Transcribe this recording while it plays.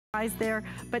there,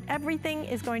 but everything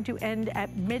is going to end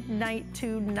at midnight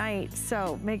tonight,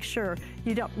 so make sure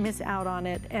you don't miss out on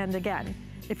it. And again,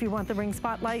 if you want the ring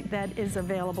spotlight, that is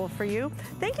available for you.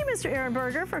 Thank you, Mr.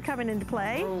 Ehrenberger, for coming into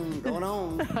play. Going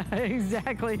on.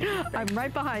 Exactly. I'm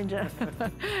right behind you.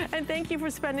 And thank you for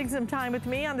spending some time with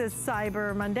me on this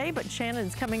Cyber Monday. But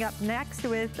Shannon's coming up next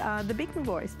with the Beekman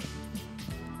Boys.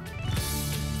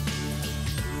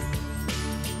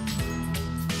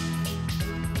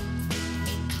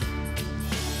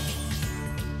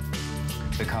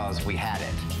 Because we had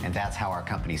it, and that's how our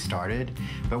company started.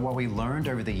 But what we learned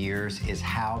over the years is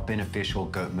how beneficial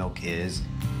goat milk is,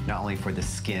 not only for the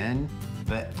skin,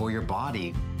 but for your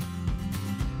body.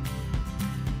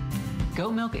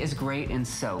 Goat milk is great in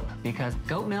soap because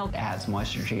goat milk adds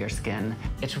moisture to your skin.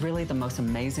 It's really the most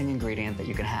amazing ingredient that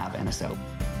you can have in a soap.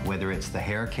 Whether it's the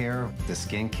hair care, the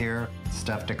skin care,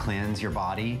 stuff to cleanse your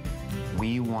body,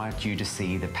 we want you to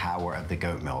see the power of the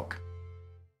goat milk.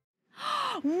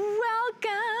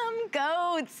 Welcome,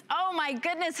 goats. Oh my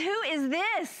goodness, who is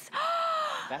this?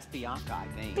 That's Bianca, I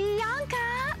think.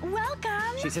 Bianca,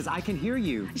 welcome. She says, I can hear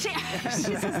you. She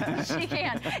says she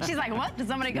can. She's like, what? Did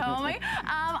somebody call me?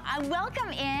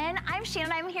 Welcome in. I'm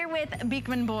Shannon. I'm here with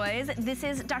Beekman Boys. This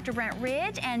is Dr. Brent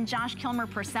Ridge and Josh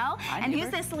Kilmer-Purcell. And who's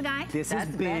this little guy? This is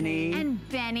Benny. And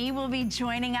Benny will be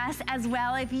joining us as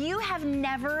well. If you have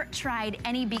never tried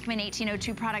any Beekman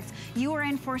 1802 products, you are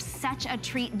in for such a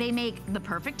treat. They make the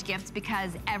perfect gifts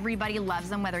because everybody loves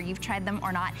them, whether you've tried them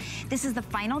or not. This is the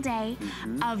final day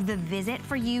of the visit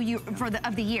for you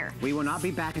of the year. We will not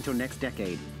be back until next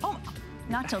decade. Oh,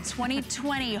 not till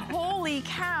 2020. Holy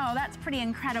cow, that's pretty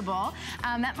incredible.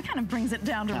 That kind of brings it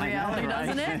down to reality,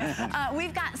 doesn't it?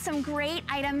 We've got some great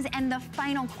items and the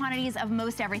final quantities of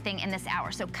most everything in this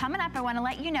hour. So coming up, I want to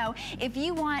let you know, if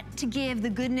you want to give the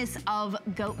goodness of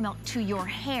goat milk to your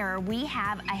hair, we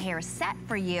have a hair set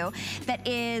for you that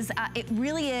is, it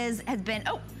really has been,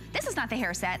 this is not the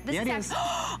hair set. This is.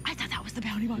 I thought that was the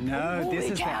Bounty Box. No, Holy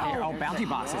this is cow. the Bounty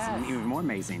Box is even more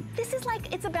amazing. This is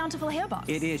like, it's a bountiful hair box.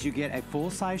 It is. You get a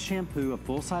full-size shampoo, a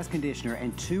full-size conditioner,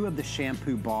 and 2 of the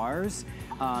shampoo bars.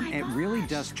 It really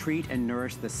does treat and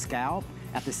nourish the scalp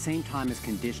at the same time as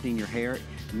conditioning your hair.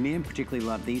 Men particularly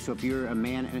love these, so if you're a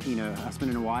man, you know, a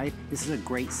husband and a wife, this is a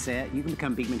great set. You can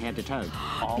become Beekman head to toe.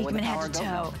 All Beekman head to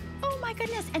toe. Oh my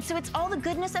goodness, and so it's all the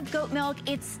goodness of goat milk.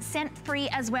 It's scent free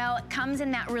as well. It comes in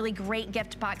that really great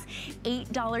gift box.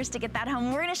 $8 to get that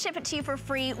home. We're gonna ship it to you for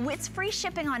free. It's free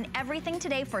shipping on everything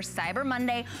today for Cyber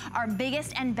Monday, our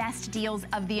biggest and best deals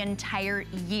of the entire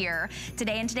year.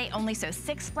 Today and today only, so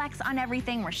 6 flex on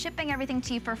everything. We're shipping everything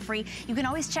to you for free. You can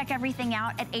always check everything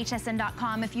out at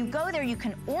hsn.com. If you go there, you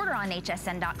can order on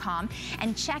hsn.com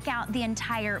and check out the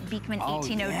entire Beekman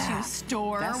 1802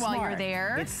 store while you're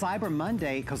there. It's Cyber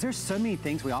Monday, because there's so many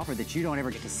things we offer that you don't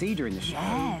ever get to see during the show.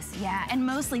 Yes, yeah, and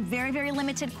mostly very, very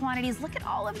limited quantities. Look at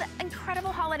all of the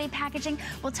incredible holiday packaging.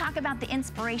 We'll talk about the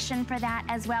inspiration for that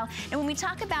as well. And when we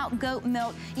talk about goat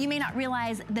milk, you may not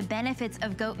realize the benefits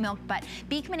of goat milk, but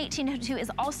Beekman 1802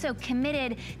 is also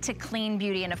committed to clean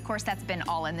beauty. And of course, that's been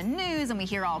all in the news, and we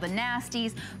hear all the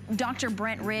nasties. Dr.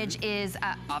 Brent Ridge is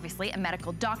obviously a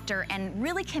medical doctor and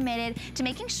really committed to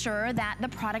making sure that the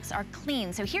products are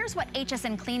clean. So here's what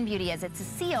HSN Clean Beauty is. It's a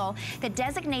seal that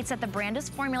designates that the brand is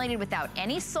formulated without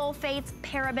any sulfates,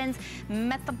 parabens,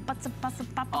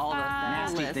 all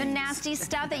the nasty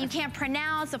stuff that you can't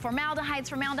pronounce, the formaldehydes,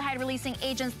 formaldehyde releasing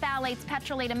agents, phthalates,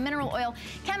 petroleum, mineral oil,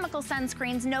 chemical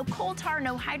sunscreens, no coal tar,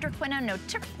 no hydroquinone, no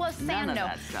triclosan, no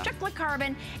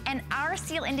triclocarbon, and our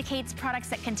seal indicates products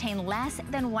that contain less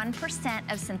than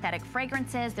 1% of synthetic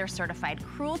fragrances. They're certified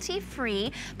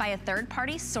cruelty-free by a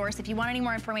third-party source. If you want any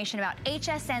more information about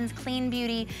HSN's Clean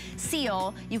Beauty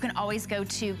seal, you can always go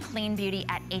to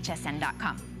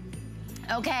cleanbeauty@hsn.com.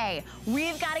 Okay,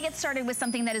 we've got to get started with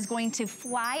something that is going to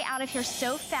fly out of here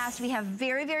so fast. We have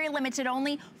very, very limited,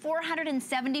 only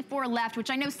 474 left, which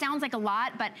I know sounds like a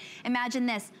lot, but imagine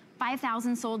this.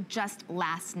 5,000 sold just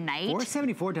last night.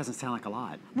 474 doesn't sound like a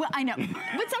lot. Well, I know, but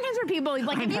sometimes for people,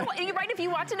 like if you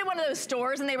walked into one of those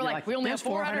stores and they were like we only have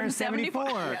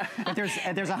 474. But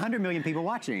there's 100 million people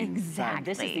watching. Exactly.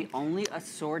 This is the only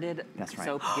assorted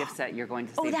soap gift set you're going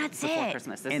to see before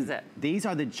Christmas. This is it. These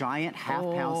are the giant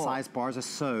half-pound size bars of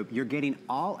soap. You're getting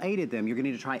all 8 of them. You're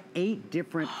going to try 8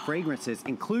 different fragrances,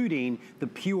 including the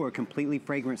pure, completely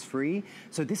fragrance-free.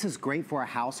 So this is great for a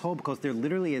household because there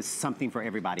literally is something for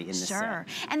everybody in the set. Sure.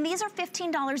 And these are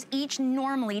 $15 each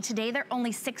normally. Today, they're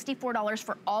only $64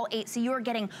 for all 8. So you are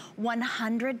getting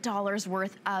 $100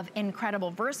 worth of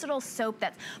incredible, versatile soap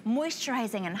that's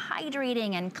moisturizing and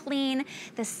hydrating and clean.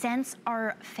 The scents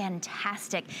are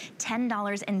fantastic.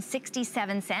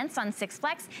 $10.67 on 6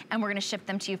 Flex, and we're gonna ship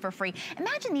them to you for free.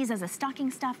 Imagine these as a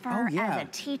stocking stuffer, as a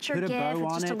teacher gift,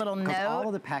 with just a little note. All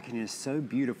of the packaging is so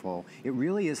beautiful. It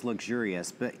really is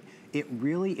luxurious, but it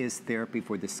really is therapy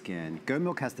for the skin. Goat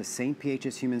milk has the same pH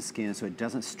as human skin, so it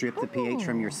doesn't strip the pH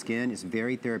from your skin. It's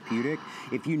very therapeutic.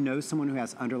 If you know someone who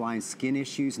has underlying skin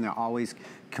issues and they're always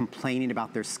complaining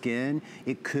about their skin,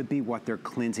 it could be what they're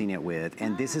cleansing it with.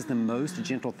 And this is the most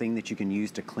gentle thing that you can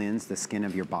use to cleanse the skin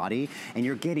of your body. And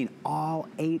you're getting all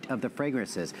 8 of the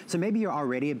fragrances. So maybe you're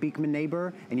already a Beekman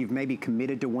neighbor and you've maybe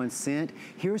committed to one scent.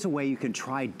 Here's a way you can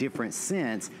try different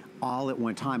scents all at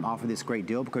one time. Offer this great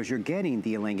deal because you're getting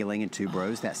the ylang ylang and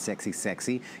tuberose, that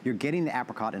sexy. You're getting the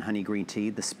apricot and honey green tea,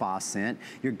 the spa scent.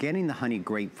 You're getting the honey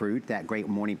grapefruit, that great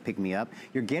morning pick-me-up.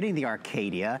 You're getting the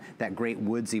Arcadia, that great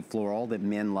woodsy floral that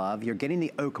men love. You're getting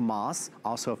the oak moss,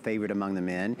 also a favorite among the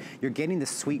men. You're getting the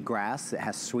sweet grass that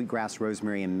has sweetgrass,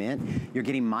 rosemary, and mint. You're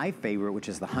getting my favorite, which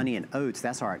is the honey and oats.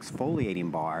 That's our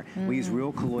exfoliating bar. We use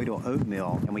real colloidal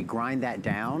oatmeal and we grind that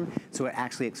down so it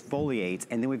actually exfoliates.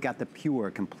 And then we've got the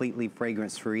pure, completely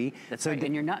fragrance-free. That's right,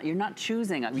 and you're not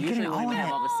choosing. Usually when we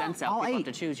have all the scents out, people have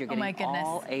to choose. You're getting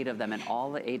all 8 of them and all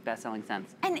the 8 best-selling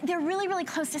scents. And they're really, really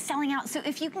close to selling out. So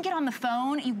if you can get on the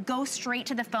phone, you go straight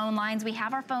to the phone lines. We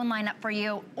have our phone line up for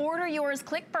you. Order yours,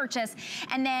 click purchase,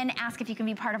 and then ask if you can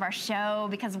be part of our show,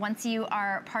 because once you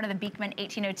are part of the Beekman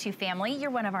 1802 family,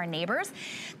 you're one of our neighbors.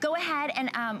 Go ahead and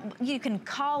you can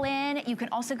call in. You can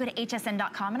also go to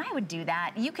hsn.com, and I would do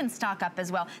that. You can stock up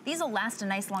as well. These will last a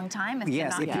nice long time if you're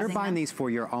not you're buying these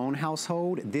for your own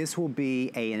household, this will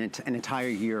be an entire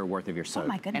year worth of your soap. Oh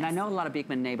my goodness. And I know a lot of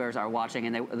Beekman neighbors are watching,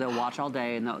 and they'll watch all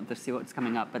day and they'll see what's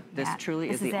coming up, but this truly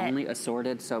is the only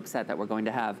assorted soap set that we're going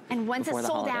to have. And once it's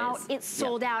sold out, it's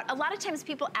sold out. A lot of times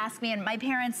people ask me, and my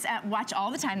parents watch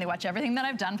all the time, they watch everything that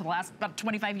I've done for the last about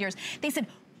 25 years. They said,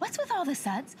 what's with all the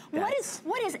suds? What is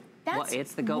well,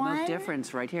 it's the goat milk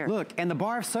difference right here. Look, and the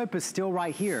bar of soap is still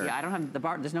right here. Yeah, I don't have the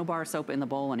bar. There's no bar of soap in the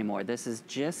bowl anymore. This is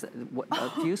just a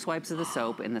few swipes of the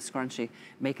soap in the scrunchie,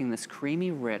 making this creamy,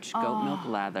 rich goat milk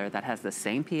lather that has the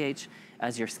same pH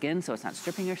as your skin, so it's not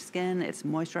stripping your skin. It's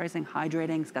moisturizing,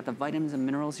 hydrating. It's got the vitamins and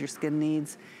minerals your skin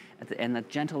needs, and the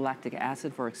gentle lactic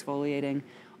acid for exfoliating.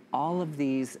 All of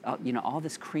these, all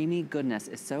this creamy goodness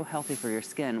is so healthy for your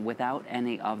skin without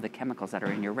any of the chemicals that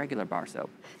are in your regular bar soap.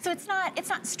 So it's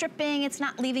not stripping, it's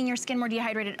not leaving your skin more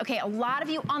dehydrated. Okay, a lot of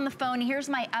you on the phone, here's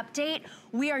my update.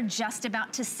 We are just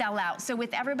about to sell out. So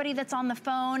with everybody that's on the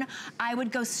phone, I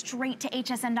would go straight to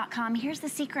hsn.com. Here's the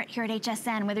secret here at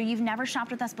HSN. Whether you've never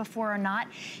shopped with us before or not,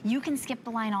 you can skip the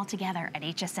line altogether at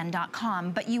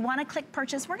hsn.com. But you wanna click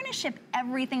purchase, we're gonna ship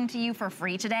everything to you for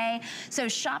free today. So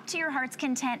shop to your heart's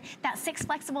content. That 6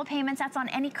 flexible payments, that's on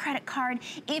any credit card.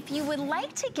 If you would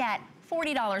like to get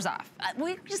 $40 off.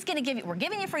 We're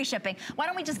giving you free shipping. Why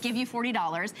don't we just give you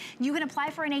 $40? You can apply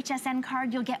for an HSN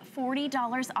card. You'll get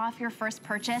 $40 off your first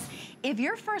purchase. If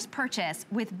your first purchase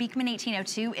with Beekman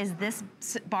 1802 is this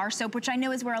bar soap, which I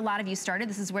know is where a lot of you started,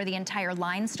 this is where the entire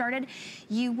line started,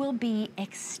 you will be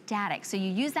ecstatic. So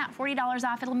you use that $40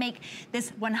 off. It'll make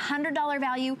this $100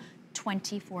 value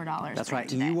 $24. That's right.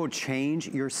 Today. You will change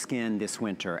your skin this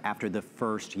winter after the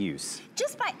first use.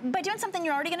 Just by doing something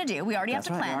you're already going to do. We already have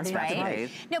to cleanse, right?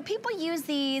 Now, people use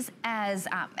these as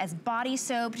body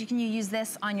soap. Can you use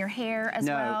this on your hair as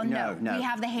well? No. We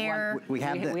have the hair. We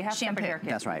have shampoo. Hair kit.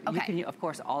 That's right. Okay. Of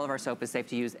course, all of our soap is safe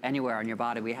to use anywhere on your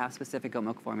body. We have specific goat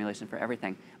milk formulation for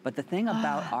everything. But the thing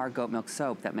about our goat milk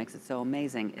soap that makes it so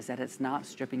amazing is that it's not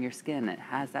stripping your skin. It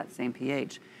has that same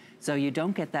pH. So you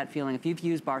don't get that feeling. If you've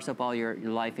used bar soap all your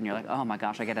life and you're like, oh my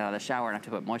gosh, I get out of the shower and I have to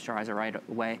put moisturizer right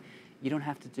away, you don't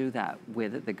have to do that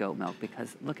with the goat milk,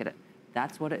 because look at it.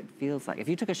 That's what it feels like. If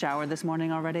you took a shower this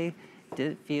morning already,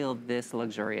 did it feel this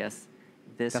luxurious,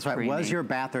 this That's creamy? right. Was your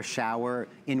bath or shower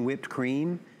in whipped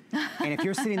cream? And if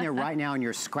you're sitting there right now and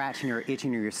you're scratching or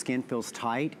itching or your skin feels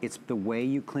tight, it's the way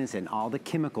you cleanse it and all the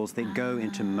chemicals that go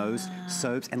into most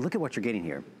soaps. And look at what you're getting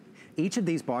here. Each of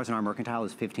these bars in our mercantile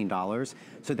is $15,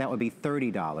 so that would be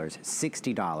 $30,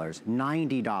 $60,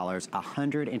 $90,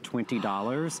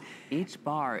 $120. Each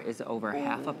bar is over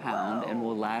half a pound and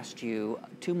will last you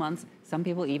 2 months, some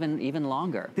people even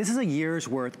longer. This is a year's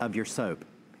worth of your soap,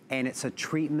 and it's a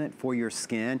treatment for your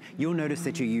skin. You'll notice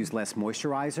that you use less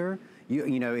moisturizer.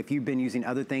 You know, if you've been using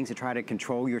other things to try to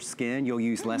control your skin, you'll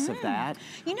use less of that.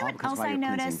 You know what else I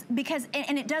noticed? Because,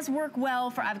 and it does work well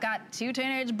for, I've got 2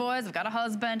 teenage boys, I've got a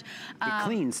husband. It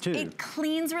cleans too. It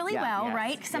cleans really well,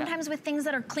 right? Sometimes with things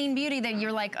that are clean beauty, that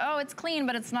you're like, oh, it's clean,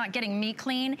 but it's not getting me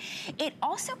clean. It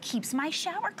also keeps my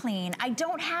shower clean. I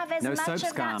don't have as much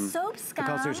of that soap scum.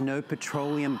 Because there's no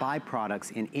petroleum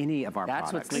byproducts in any of our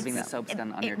products. That's what's leaving the soap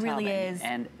scum on your tub. It really is.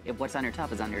 And what's on your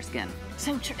tub is on your skin.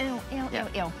 So true.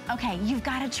 Ew. Okay, you've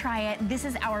got to try it. This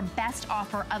is our best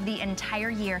offer of the entire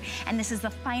year, and this is the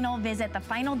final visit, the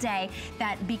final day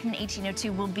that Beekman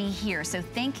 1802 will be here. So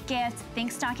think gifts,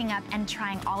 think stocking up, and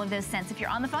trying all of those scents. If you're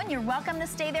on the phone, you're welcome to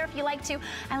stay there if you like to.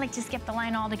 I like to skip the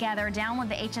line altogether. Download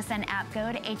the HSN app,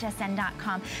 go to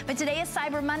hsn.com. But today is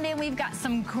Cyber Monday, and we've got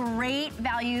some great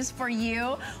values for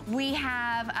you. We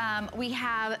have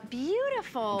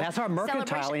beautiful. That's our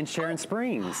mercantile in Sharon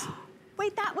Springs.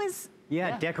 Wait, that was...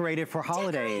 Yeah, decorated for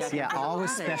holidays. Yeah,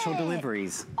 always special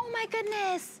deliveries. Oh my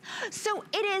goodness. So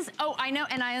it is, I know,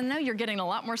 and I know you're getting a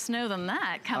lot more snow than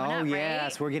that coming up, right? Oh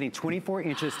yes, we're getting 24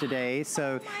 inches today.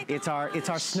 So it's our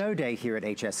snow day here at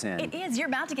HSN. It is, you're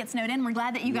about to get snowed in. We're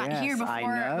glad that you got here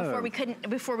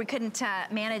before we couldn't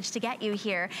manage to get you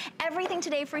here. Everything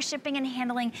today, free shipping and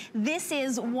handling. This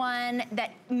is one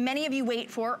that many of you wait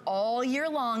for all year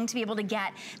long to be able to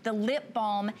get the lip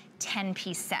balm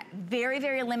 10-piece set. Very,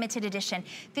 very limited edition.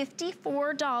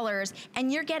 $54,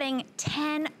 and you're getting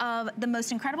 10 of the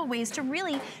most incredible ways to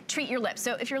really treat your lips.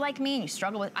 So if you're like me and you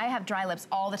struggle with, I have dry lips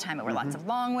all the time. I wear lots of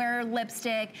long wear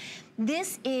lipstick.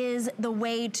 This is the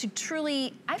way to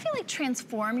truly, I feel like,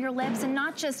 transform your lips and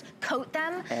not just coat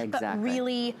them, but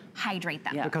really hydrate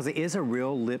them. Yeah. Because it is a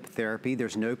real lip therapy.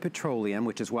 There's no petroleum,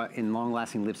 which is what in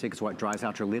long-lasting lipstick is what dries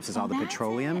out your lips, is all the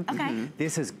petroleum.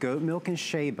 This is goat milk and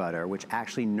shea butter, which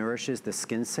actually nourishes the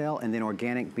skin cell, and then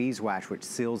organic beeswax, which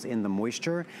seals in the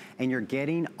moisture. And you're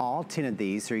getting all 10 of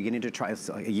these, so you're getting to try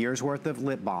a year's worth of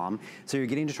lip balm. So you're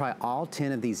getting to try all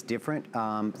 10 of these different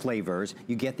flavors.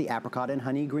 You get the apricot and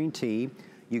honey green tea.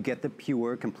 You get the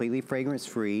pure, completely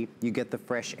fragrance-free. You get the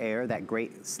fresh air, that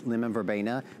great lemon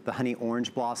verbena, the honey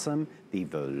orange blossom, the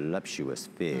voluptuous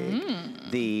fig,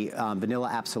 the vanilla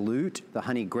absolute, the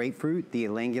honey grapefruit, the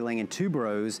ylang-ylang and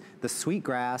tuberose, the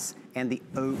sweetgrass, and the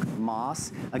oak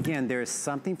moss. Again, there is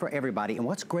something for everybody. And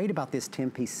what's great about this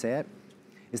 10-piece set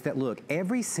is that, look,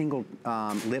 every single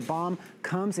lip balm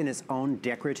comes in its own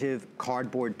decorative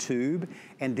cardboard tube,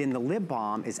 and then the lip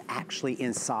balm is actually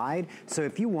inside. So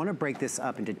if you want to break this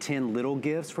up into 10 little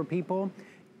gifts for people,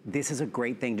 this is a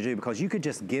great thing to do, because you could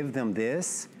just give them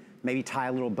this, maybe tie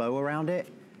a little bow around it,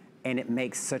 and it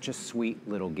makes such a sweet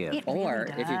little gift. Or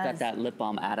if you've got that lip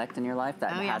balm addict in your life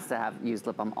that has to have used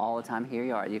lip balm all the time, here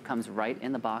you are. It comes right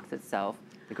in the box itself,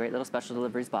 the great little special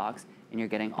deliveries box, and you're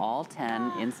getting all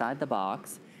 10 inside the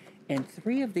box. And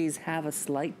 3 of these have a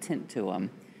slight tint to them.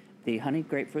 The honey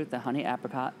grapefruit, the honey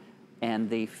apricot, and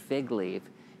the fig leaf.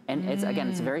 And it's, again,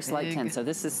 it's a very slight tint, so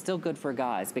this is still good for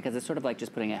guys because it's sort of like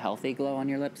just putting a healthy glow on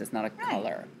your lips. It's not a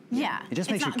color. Yeah. It just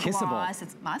makes you kissable. Gloss.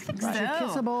 I think so. Makes you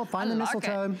kissable. Find the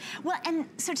mistletoe. Well, and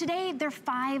so today they're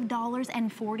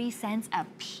 $5.40 a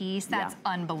piece. That's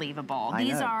unbelievable.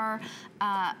 These are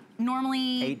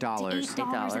normally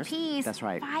 $8 a piece. That's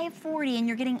right. $5.40, and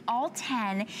you're getting all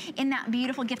 10 in that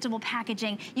beautiful giftable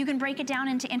packaging. You can break it down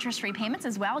into interest-free payments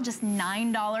as well, just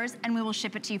 $9, and we will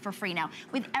ship it to you for free. Now,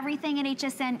 with everything at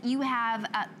HSN, you have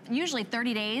usually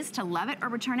 30 days to love it or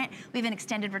return it. We have an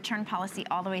extended return policy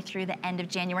all the way through the end of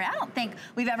January. I don't think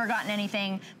we've ever gotten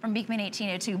anything from Beekman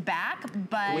 1802 back,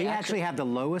 but we actually have the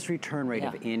lowest return rate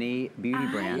of any beauty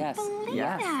brand. I believe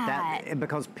that.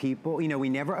 Because people, you know, we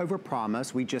never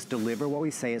overpromise. We just deliver what we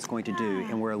say it's going to do,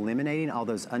 and we're eliminating all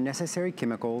those unnecessary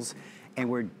chemicals, and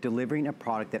we're delivering a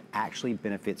product that actually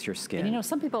benefits your skin. And you know,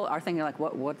 some people are thinking like,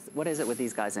 what is it with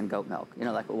these guys in goat milk? You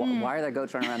know, like, why are there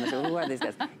goats running around this? Who are these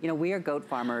guys? You know, we are goat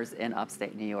farmers in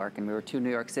upstate New York, and we were 2 New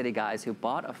York City guys who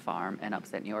bought a farm in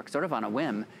upstate New York, sort of on a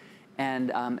whim.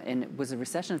 And it was a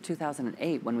recession of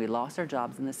 2008 when we lost our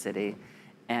jobs in the city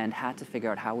and had to figure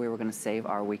out how we were going to save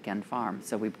our weekend farm.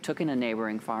 So we took in a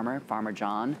neighboring farmer, Farmer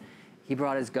John. He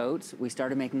brought his goats. We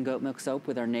started making goat milk soap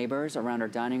with our neighbors around our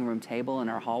dining room table in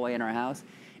our hallway in our house.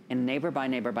 And neighbor by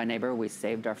neighbor by neighbor, we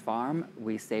saved our farm.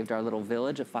 We saved our little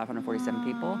village of 547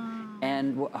 people.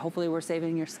 And hopefully we're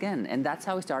saving your skin. And that's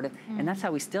how we started. And that's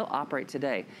how we still operate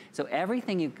today. So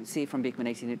everything you see from Beekman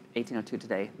 1802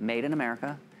 today, made in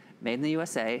America, made in the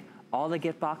USA, all the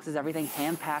gift boxes, everything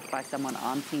hand-packed by someone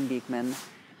on Team Beekman.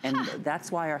 And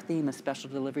that's why our theme is special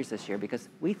deliveries this year, because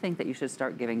we think that you should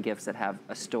start giving gifts that have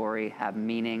a story, have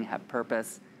meaning, have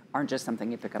purpose, aren't just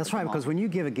something you pick up. That's right, because when you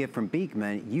give a gift from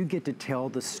Beekman, you get to tell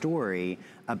the story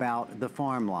about the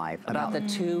farm life. About the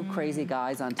two crazy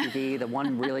guys on TV, the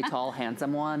one really tall,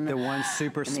 handsome one. The one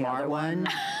super smart one.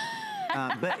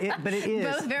 But it is.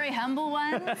 Both very humble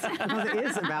ones. Well, it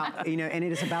is about, you know, and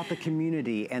it is about the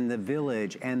community and the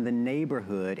village and the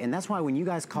neighborhood. And that's why when you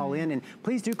guys call in, and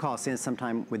please do call us in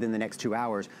sometime within the next 2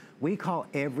 hours, we call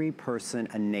every person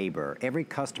a neighbor. Every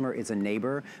customer is a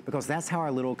neighbor, because that's how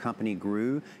our little company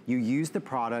grew. You use the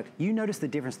product, you notice the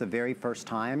difference the very first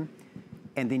time,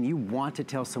 and then you want to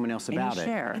tell someone else about it.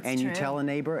 And you tell a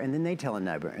neighbor, and then they tell a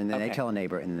neighbor, and then they tell a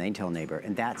neighbor, and then they tell a neighbor,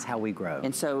 and that's how we grow.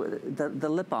 And so the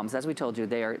lip balms, as we told you,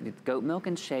 they are goat milk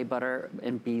and shea butter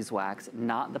and beeswax,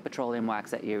 not the petroleum wax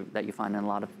that you find in a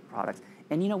lot of products.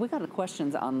 And you know, we got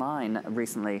questions online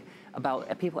recently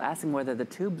about people asking whether the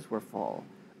tubes were full.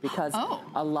 Because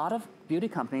a lot of beauty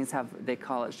companies they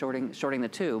call it shorting the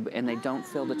tube, and they don't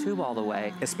fill the tube all the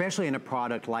way. Especially in a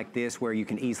product like this, where you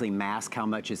can easily mask how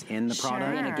much is in the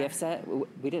product. In a gift set,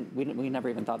 we never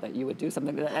even thought that you would do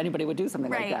something, that anybody would do something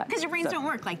like that. Because your brains don't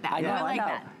work like that. I know, I like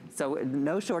that. So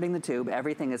no shorting the tube,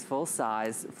 everything is full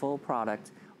size, full product,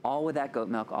 all with that goat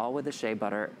milk, all with the shea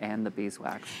butter and the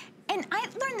beeswax. And I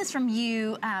learned this from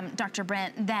you, Dr.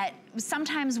 Brent, that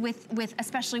sometimes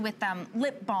especially with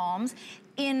lip balms,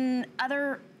 in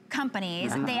other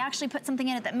companies, they actually put something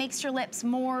in it that makes your lips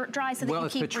more dry so that you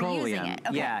keep reusing it.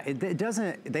 Okay. Yeah, it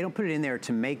doesn't, they don't put it in there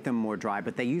to make them more dry,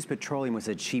 but they use petroleum as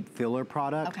a cheap filler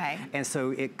product. Okay. And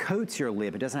so it coats your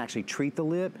lip. It doesn't actually treat the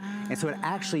lip. And so it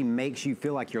actually makes you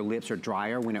feel like your lips are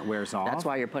drier when it wears off. That's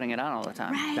why you're putting it on all the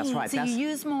time. Right. That's right. So you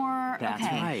use more. That's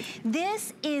right.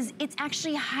 It's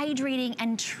actually hydrating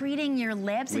and treating your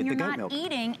lips, and you're not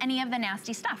eating any of the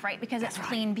nasty stuff, right? Because it's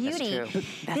clean beauty. That's true.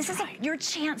 This is your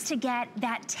chance to get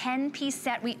that 10-piece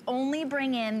set. We only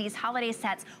bring in these holiday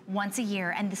sets once a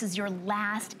year, and this is your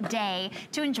last day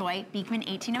to enjoy Beekman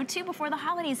 1802 before the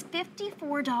holidays.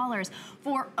 $54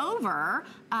 for over,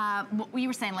 we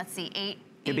were saying, let's see,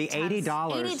 It'd be $80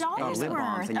 of lip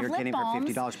balms, and you're getting for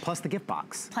 $50 plus the gift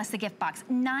box. Plus the gift box.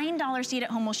 $9 to get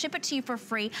at home. We'll ship it to you for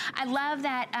free. I love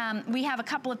that we have a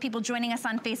couple of people joining us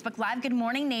on Facebook Live. Good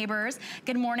morning, neighbors.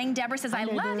 Good morning. Deborah says, I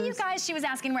love you guys. She was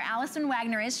asking where Allison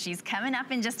Wagner is. She's coming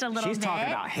up in just a little bit. She's talking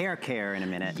about hair care in a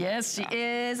minute. Yes, she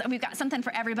is. We've got something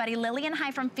for everybody. Lillian, hi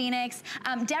from Phoenix.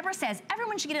 Deborah says,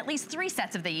 everyone should get at least 3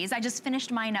 sets of these. I just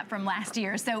finished mine up from last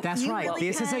year. So that's right. Really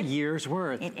this is a year's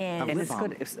worth. It is. And it's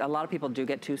good. A lot of people do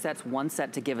get 2 sets. One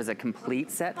set to give as a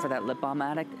complete set for that lip balm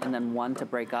addict, and then one to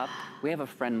break up. We have a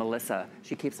friend, Melissa.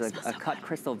 She keeps a cut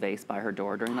crystal vase by her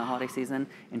door during the holiday season,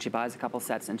 and she buys a couple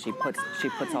sets, and she puts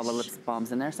all the lip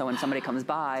balms in there. So when somebody comes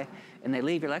by and they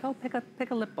leave, you're like, oh, pick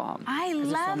a lip balm. I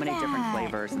love there's so many different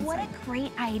flavors. What a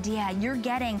great idea. You're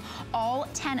getting all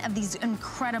 10 of these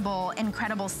incredible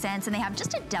scents, and they have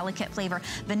just a delicate flavor.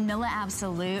 Vanilla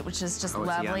Absolute, which is just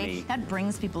lovely. That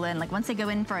brings people in. Like once they go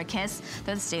in for a kiss,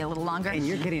 they'll stay a little longer. And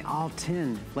you're getting all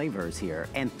 10 flavors here,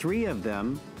 and 3 of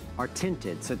them are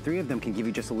tinted. So 3 of them can give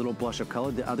you just a little blush of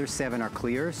color. The other 7 are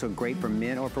clear, so great for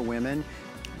men or for women.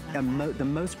 The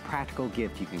most practical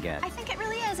gift you can get. I think it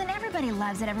really is, and everybody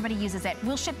loves it. Everybody uses it.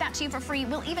 We'll ship that to you for free.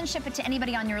 We'll even ship it to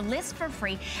anybody on your list for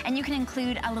free, and you can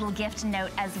include a little gift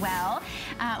note as well.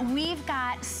 We've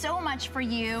got so much for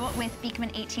you with Beekman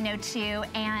 1802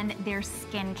 and their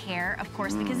skincare, of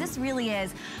course, because this really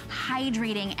is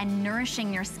hydrating and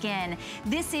nourishing your skin.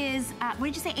 This is, what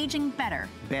did you say, aging better?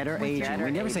 Better aging.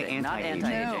 We never say anti-aging.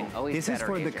 No. This is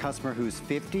for the customer who's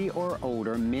 50 or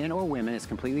older, men or women. It's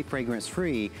completely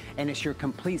fragrance-free. And it's your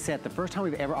complete set. The first time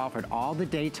we've ever offered all the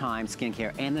daytime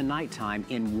skincare and the nighttime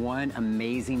in one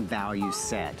amazing value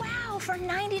set. Wow, for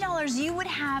 $90, you would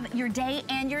have your day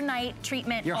and your night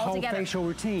treatment your all whole together. Facial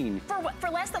routine.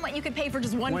 For less than what you could pay for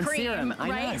just one cream, serum.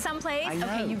 right? Someplace? I know.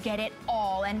 Okay, you get it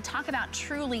all. And talk about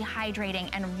truly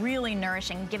hydrating and really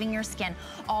nourishing, giving your skin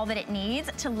all that it needs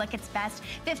to look its best.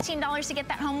 $15 to get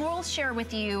that home. We'll share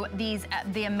with you these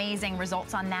the amazing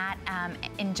results on that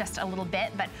in just a little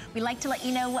bit, but we like to let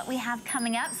you know what we have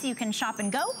coming up so you can shop and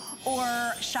go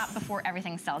or shop before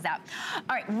everything sells out.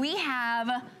 All right, we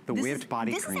have the whipped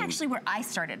body cream. This is actually where I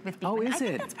started with Beekman. Oh, is it? I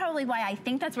think that's probably why I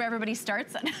think that's where everybody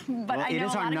starts. But well, I know it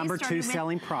is our number 2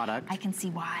 selling product. I can see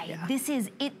why. Yeah.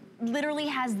 It literally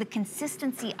has the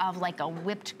consistency of like a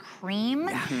whipped cream,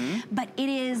 but it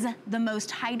is the most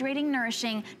hydrating,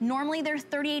 nourishing. Normally they're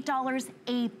 $38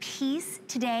 a piece.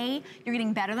 Today, you're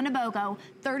getting better than a BOGO,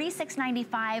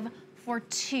 $36.95 for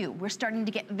 2. We're starting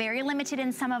to get very limited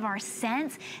in some of our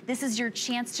scents. This is your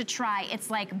chance to try. It's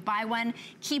like buy one,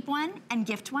 keep one, and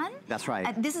gift one. That's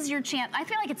right. This is your chance. I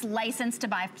feel like it's licensed to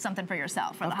buy something for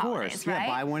yourself for the holidays, right? Yeah,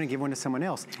 buy one and give one to someone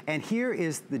else. And here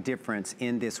is the difference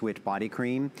in this Whipped Body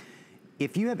Cream.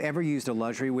 If you have ever used a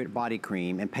luxury Whipped Body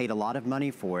Cream and paid a lot of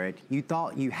money for it, you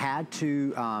thought you had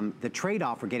to, the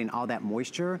trade-off for getting all that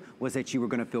moisture was that you were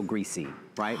gonna feel greasy,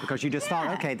 right? Because you just thought,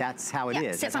 okay, that's how it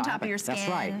is. Sits on top of your skin. That's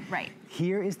right. Right.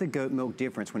 Here is the goat milk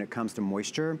difference when it comes to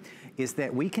moisture, is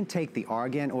that we can take the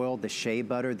argan oil, the shea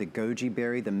butter, the goji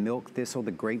berry, the milk thistle,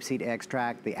 the grapeseed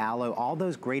extract, the aloe, all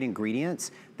those great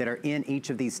ingredients that are in each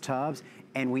of these tubs,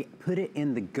 and we put it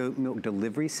in the goat milk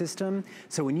delivery system.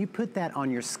 So when you put that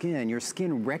on your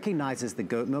skin recognizes the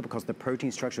goat milk because the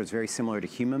protein structure is very similar to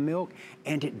human milk,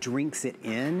 and it drinks it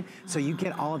in. So you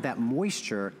get all of that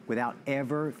moisture without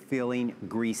ever feeling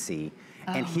greasy.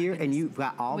 And here, and you've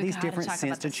got all these different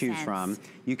scents to choose from.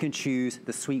 You can choose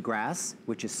the sweetgrass,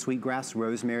 which is sweetgrass,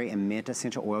 rosemary, and mint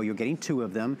essential oil. You're getting 2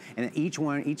 of them, and each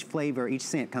one, each flavor, each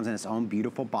scent comes in its own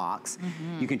beautiful box.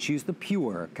 You can choose the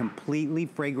pure, completely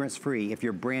fragrance-free. If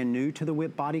you're brand new to the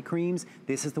Whipped Body Creams,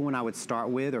 this is the one I would start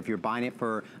with, or if you're buying it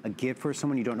for a gift for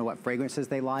someone you don't know what fragrances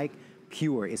they like,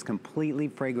 pure is completely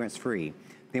fragrance-free.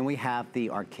 Then we have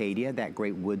the Arcadia, that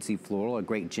great woodsy floral, a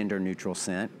great gender-neutral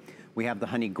scent. We have the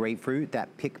honey grapefruit,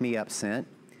 that pick-me-up scent.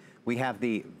 We have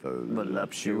the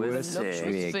voluptuous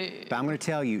fig. But I'm gonna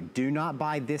tell you, do not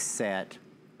buy this set.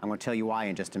 I'm gonna tell you why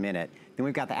in just a minute. Then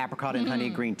we've got the apricot and honey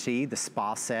green tea, the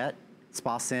spa scent,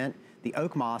 the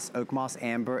oak moss,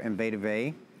 amber, and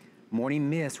vetiver. Morning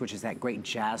mist, which is that great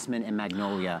jasmine and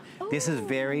magnolia. This is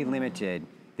very limited.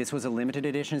 This was a limited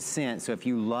edition scent, so if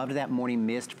you loved that morning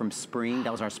mist from spring,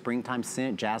 that was our springtime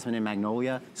scent, jasmine and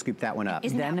magnolia, scoop that one up.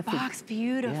 Isn't that box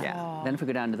beautiful? Yeah. Then if we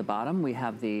go down to the bottom, we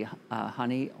have the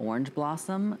honey orange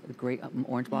blossom, great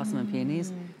orange blossom and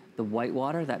peonies, the white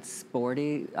water, that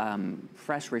sporty,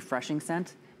 fresh, refreshing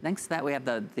scent. Next to that, we have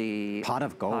the pot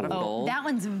of gold. Oh, that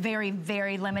one's very,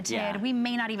 very limited. Yeah. We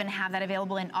may not even have that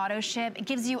available in auto ship. It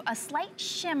gives you a slight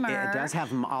shimmer. It does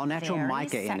have all natural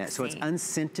mica in it, so it's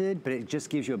unscented, but it just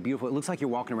gives you a beautiful, it looks like you're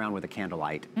walking around with a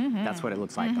candlelight. That's what it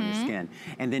looks like on your skin.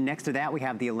 And then next to that, we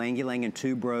have the ylang ylang and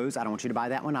tuberose. I don't want you to buy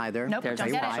that one either. Nope, There's don't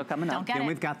get it. coming up. Then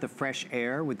we've got the fresh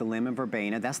air with the lemon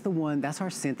verbena. That's the one, that's our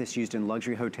scent that's used in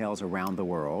luxury hotels around the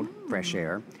world, fresh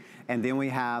air. And then we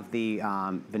have the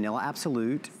vanilla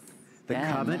absolute, the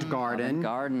Covent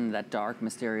Garden, that dark,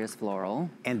 mysterious floral.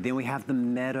 And then we have the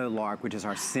Meadow Lark, which is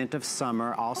our scent of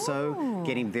summer, also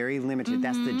getting very limited.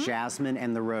 That's the jasmine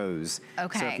and the rose.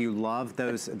 Okay. So if you love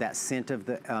those, that scent of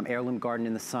the heirloom garden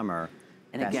in the summer,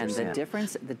 and again,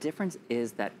 the difference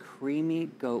is that creamy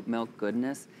goat milk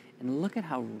goodness, and look at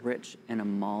how rich and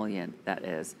emollient that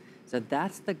is. So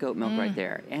that's the goat milk right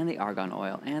there, and the argan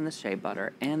oil, and the shea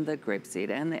butter, and the grapeseed,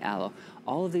 and the aloe.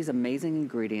 All of these amazing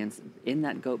ingredients in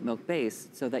that goat milk base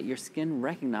so that your skin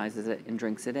recognizes it and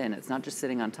drinks it in. It's not just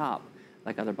sitting on top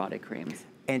like other body creams.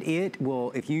 And it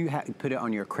will, if you put it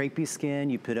on your crepey skin,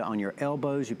 you put it on your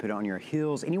elbows, you put it on your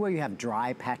heels, anywhere you have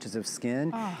dry patches of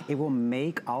skin, it will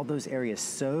make all those areas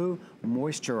so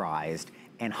moisturized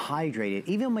and hydrated,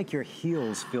 even make your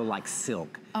heels feel like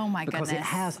silk. Oh my goodness. Because it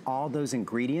has all those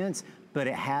ingredients, but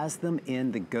it has them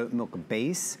in the goat milk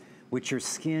base, which your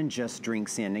skin just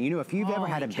drinks in. Now, you know, if you've ever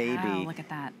had a baby look at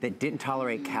that didn't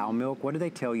tolerate cow milk, what do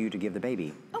they tell you to give the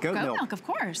baby? Goat milk, of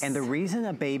course. And the reason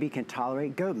a baby can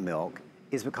tolerate goat milk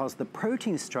is because the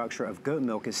protein structure of goat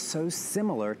milk is so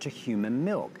similar to human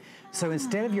milk. So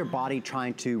instead of your body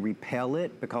trying to repel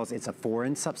it because it's a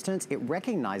foreign substance, it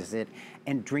recognizes it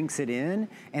and drinks it in.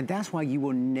 And that's why you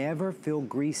will never feel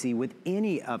greasy with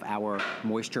any of our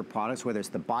moisture products, whether it's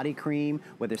the body cream,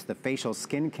 whether it's the facial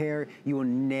skincare, you will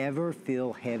never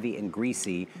feel heavy and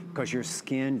greasy because your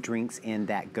skin drinks in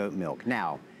that goat milk.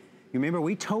 Now, you remember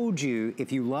we told you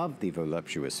if you love the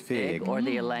voluptuous fig or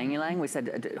the ylang ylang, we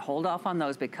said hold off on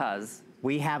those because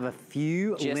we have a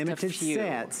few limited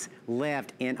sets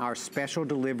left in our special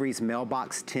deliveries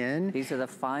mailbox 10. These are the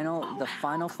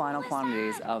final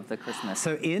quantities of the Christmas.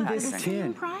 So in this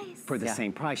 10, for the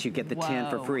same price, you get the 10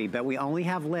 for free. But we only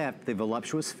have left the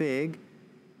voluptuous fig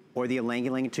or the ylang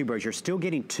ylang and tuberose. You're still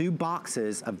getting 2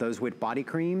 boxes of those with body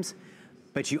creams.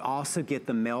 But you also get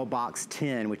the mailbox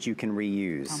 10, which you can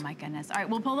reuse. Oh my goodness. All right,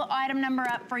 we'll pull the item number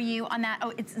up for you on that.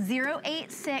 Oh, it's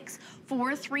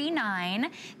 086439.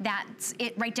 That's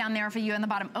it right down there for you on the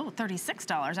bottom. Oh,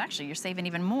 $36. Actually, you're saving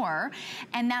even more.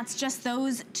 And that's just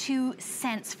those 2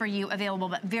 cents for you available,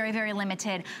 but very, very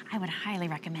limited. I would highly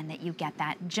recommend that you get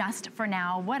that just for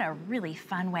now. What a really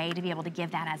fun way to be able to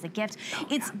give that as a gift. Oh,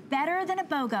 it's better than a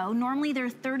BOGO. Normally, they're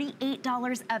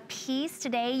 $38 a piece.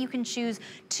 Today, you can choose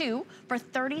 2 for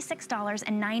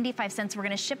 $36.95. We're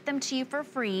gonna ship them to you for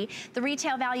free. The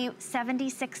retail value,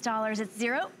 $76. It's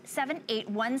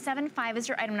 078175 is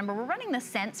your item number. We're running the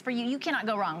cents for you. You cannot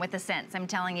go wrong with the cents, I'm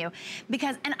telling you.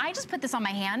 Because, and I just put this on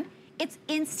my hand, it's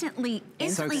instantly,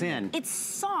 soaks in. It's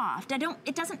soft. It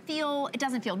doesn't feel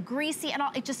greasy at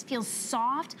all. It just feels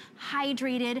soft,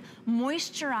 hydrated,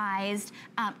 moisturized,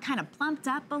 kind of plumped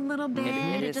up a little bit.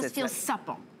 It just feels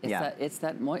supple. It's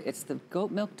the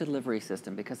goat milk delivery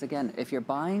system, because again, if you're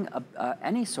buying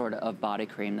any sort of body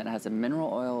cream that has a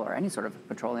mineral oil or any sort of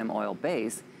petroleum oil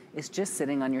base, it's just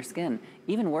sitting on your skin.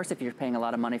 Even worse if you're paying a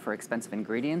lot of money for expensive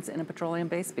ingredients in a petroleum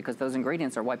base, because those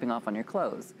ingredients are wiping off on your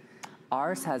clothes.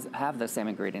 Ours have the same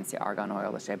ingredients, the argan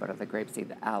oil, the shea butter, the grapeseed,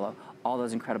 the aloe, all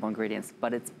those incredible ingredients,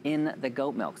 but it's in the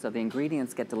goat milk. So the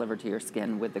ingredients get delivered to your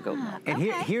skin with the goat milk. And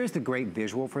here's the great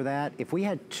visual for that. If we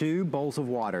had 2 bowls of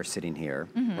water sitting here,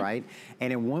 right?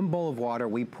 And in 1 bowl of water,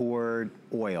 we poured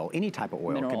oil, any type of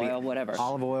oil. Mineral oil, whatever.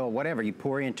 Olive oil, whatever you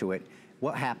pour into it.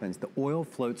 What happens? The oil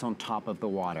floats on top of the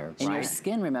water, and right? your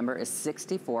skin, remember, is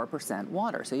 64%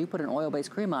 water. So you put an oil-based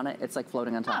cream on it, it's like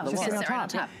floating on top of the water. Just on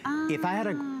top. If I had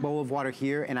a bowl of water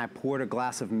here and I poured a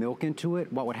glass of milk into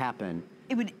it, what would happen?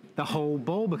 It would... The whole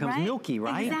bowl becomes milky,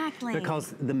 right? Exactly.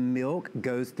 Because the milk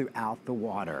goes throughout the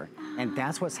water. And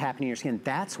that's what's happening in your skin.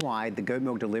 That's why the goat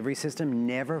milk delivery system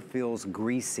never feels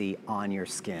greasy on your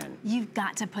skin. You've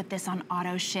got to put this on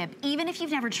auto ship, even if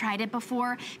you've never tried it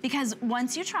before, because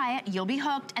once you try it, you'll be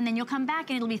hooked, and then you'll come back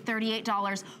and it'll be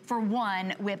 $38 for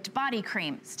 1 whipped body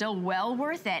cream. Still well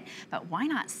worth it, but why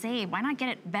not save? Why not get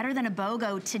it better than a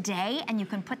BOGO today, and you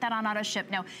can put that on auto ship.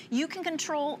 Now, you can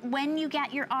control when you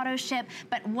get your auto ship,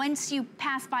 but once you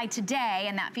pass by today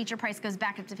and that feature price goes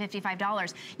back up to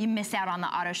 $55, you miss out on the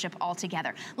auto ship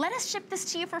altogether. Let us ship this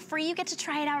to you for free. You get to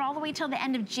try it out all the way till the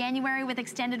end of January with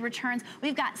extended returns.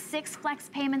 We've got 6 flex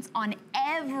payments on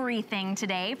everything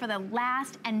today for the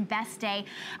last and best day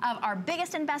of our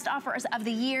biggest and best offers of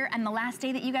the year, and the last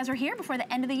day that you guys are here before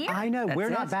the end of the year. I know,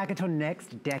 we're not back until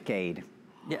next decade.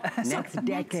 Yeah. Next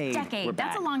decade.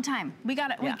 That's a long time. You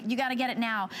got to get it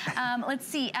now. Let's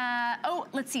see.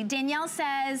 Let's see. Danielle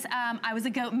says, I was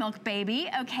a goat milk baby.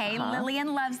 Okay.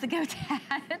 Lillian loves the goat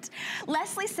hat.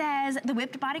 Leslie says, the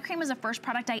whipped body cream was the first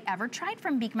product I ever tried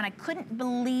from Beekman. I couldn't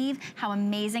believe how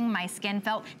amazing my skin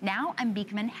felt. Now I'm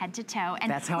Beekman head to toe.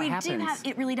 And that's how it happens.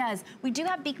 It really does. We do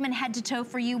have Beekman head to toe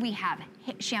for you. We have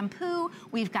shampoo.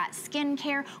 We've got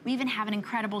skincare. We even have an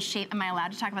incredible shave. Am I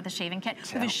allowed to talk about the shaving kit? We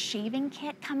have a shaving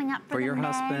kit coming up for your men.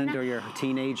 husband or your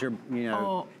teenager, you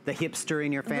know, the hipster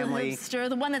in your family. The hipster,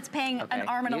 the one that's paying an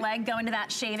arm and a leg going to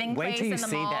that shaving place in the mall. Wait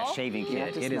till you see that shaving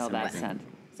kit. It is that scent.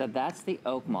 So that's the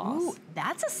oak moss. Ooh,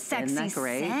 that's a sexy Isn't that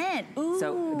great? Scent. Ooh.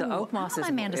 So the oak moss is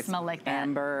Amanda smell like that.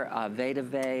 amber,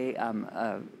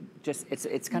 vetiver, just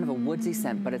it's kind of a woodsy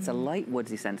scent, but it's a light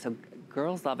woodsy scent. So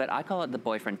girls love it. I call it the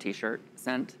boyfriend t-shirt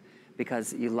scent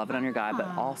because you love it on your guy, but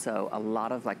also a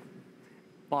lot of like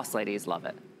boss ladies love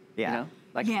it. Yeah. You know?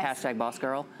 Like hashtag boss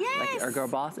girl, like, or girl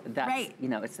boss. That's you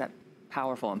know, it's that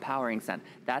powerful, empowering scent.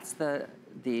 That's the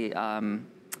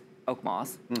oak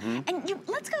moss. And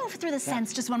let's go through the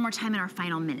scents just one more time in our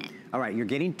final minute. All right, you're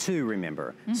getting 2,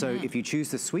 remember. So if you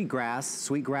choose the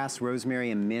sweetgrass,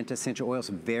 rosemary, and mint essential oils,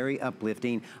 very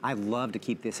uplifting. I love to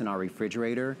keep this in our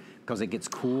refrigerator because it gets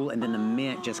cool, and then the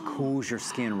mint just cools your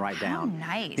skin right down.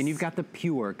 Nice. Then you've got the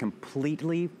pure,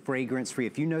 completely fragrance-free.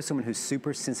 If you know someone who's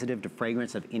super sensitive to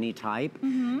fragrance of any type,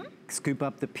 scoop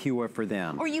up the pure for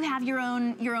them. Or you have your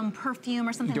own perfume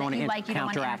or something that you like. You don't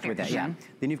want to counteract with that. Yeah.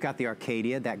 Then you've got the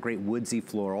Arcadia, that great woodsy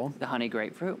floral. The honey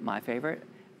grapefruit, my favorite.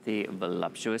 The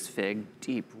voluptuous fig,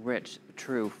 deep, rich,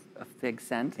 true fig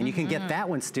scent. And you can get that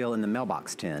one still in the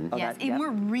mailbox tin. Yes, and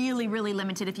we're really, really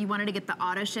limited. If you wanted to get the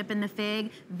auto ship in the fig,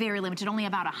 very limited. Only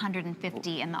about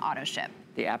 150 in the auto ship.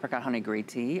 The apricot honey green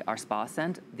tea, our spa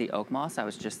scent. The oak moss I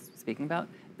was just speaking about.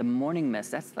 The morning mist,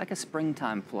 that's like a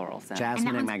springtime floral scent. Jasmine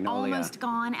and And magnolia. that one's almost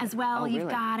gone as well. You've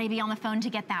got to be on the phone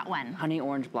to get that one. Honey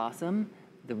orange blossom.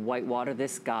 The white water,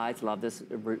 guys love this,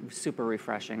 super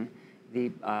refreshing. The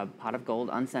pot of gold,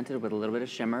 unscented with a little bit of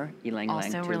shimmer, ylang ylang,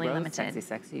 Also really tuberose, limited. sexy,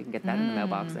 sexy. You can get that in the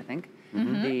mailbox, I think.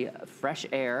 The fresh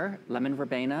air, lemon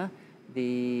verbena,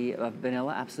 The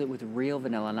vanilla absolute with real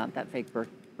vanilla, not that fake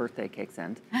birthday cake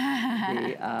scent.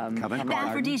 The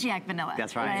aphrodisiac vanilla.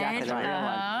 That's right. Exactly, the real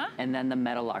one. And then the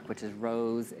meadowlark, which is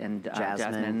rose and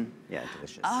jasmine. Yeah,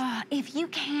 delicious. If you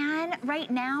can,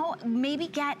 right now, maybe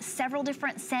get several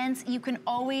different scents. You can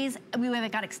always,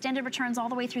 we've got extended returns all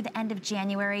the way through the end of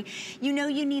January. You know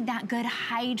you need that good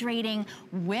hydrating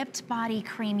whipped body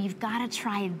cream. You've got to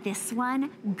try this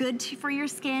one. Good for your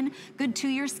skin, good to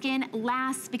your skin,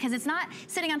 lasts because it's not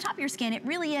sitting on top of your skin. It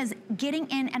really is getting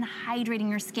in and hydrating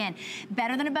your skin.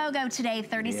 Better than a BOGO today,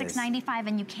 $36.95,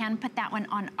 and you can put that one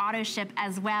on auto ship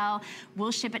as well.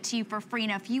 We'll ship it to you for free.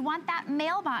 Now, if you want that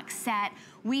mailbox set,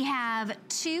 we have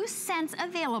 2 scents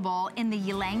available in the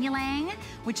Ylang Ylang,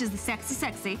 which is the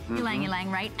sexy Ylang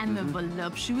Ylang, right? And the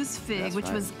voluptuous fig, which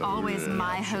was always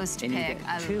my host pick.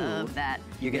 I love that.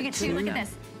 You get 2. Look at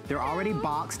this. They're already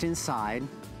boxed inside.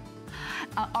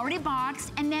 Already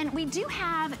boxed, and then we do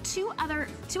have two other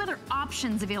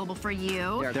options available for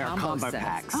you. They're combo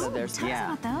packs. So there's tell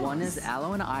us about those. One is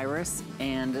aloe and iris,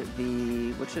 and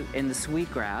the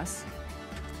sweetgrass.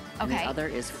 Okay. And the other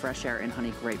is fresh air and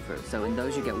honey grapefruit. So in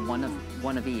those you get one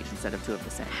of each instead of 2 of the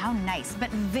same. How nice,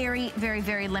 but very, very,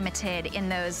 very limited in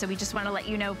those. So we just want to let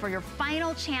you know for your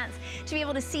final chance to be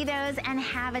able to see those and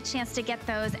have a chance to get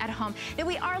those at home. Now,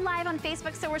 we are live on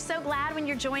Facebook, so we're so glad when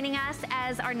you're joining us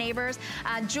as our neighbors.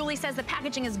 Julie says the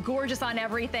packaging is gorgeous on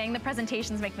everything. The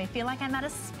presentations make me feel like I'm at a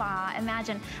spa.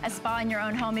 Imagine a spa in your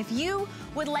own home. If you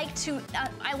would like to,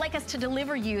 I'd like us to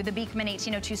deliver you the Beekman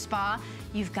 1802 spa,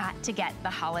 you've got to get the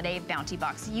holiday bounty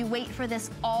box. You wait for this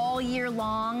all year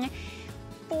long.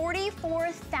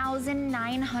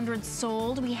 44,900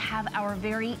 sold. We have our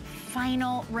very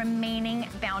final remaining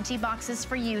bounty boxes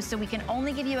for you, so we can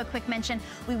only give you a quick mention.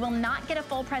 We will not get a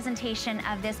full presentation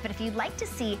of this, but if you'd like to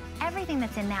see everything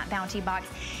that's in that bounty box,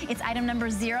 it's item number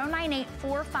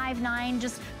 098459.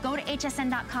 Just go to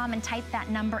hsn.com and type that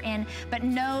number in, but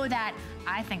know that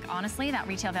I think, honestly, that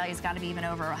retail value's got to be even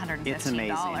over $115. It's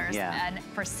amazing, yeah. And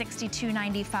for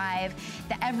 $62.95,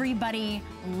 everybody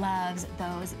loves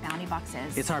those bounty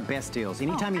boxes. It's our best deals.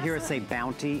 Anytime you hear us say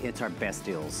bounty, it's our best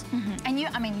deals. And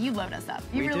you load us up.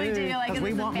 You really do. Like, because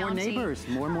we want more neighbors,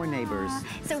 more and more neighbors.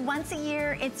 So once a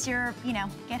year, it's your,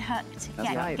 get hooked,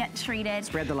 get treated.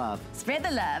 Spread the love. Spread the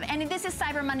love. And this is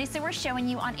Cyber Monday, so we're showing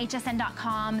you on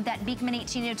hsn.com that Beekman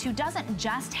 1802 doesn't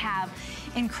just have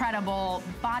incredible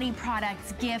body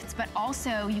products, gifts, but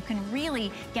also you can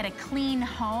really get a clean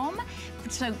home.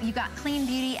 So you got clean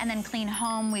beauty and then clean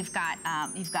home. We've got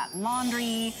you've got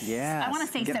laundry. Yeah. I want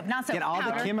to say soap, not soap. Get all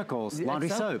powder. the chemicals. Laundry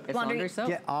soap. It's laundry soap.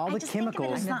 Get all the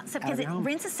chemicals. It's not soap because it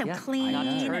rinses so clean. Not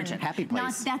detergent. Happy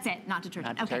Place. That's it. Not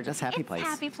detergent. Not detergent. Okay. Just Happy Place. It's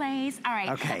Happy Place. All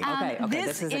right. Okay.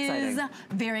 This is exciting.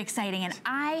 Very exciting, and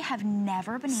I have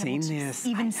never been able to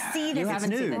even see this.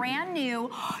 It's brand new.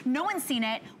 No one's seen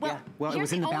it. Well, it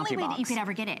was in the bounty box. Here's the only way that you could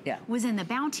ever get it was in the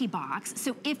bounty box.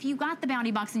 So if you got the bounty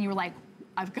box and you were like,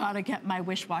 I've got to get my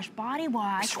Wish Wash body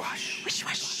wash. Wish Wash. Wish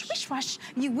Wash. Wish Wash.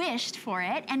 You wished for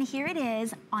it, and here it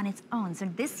is on its own. So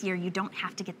this year, you don't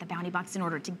have to get the bounty box in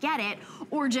order to get it,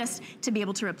 or just to be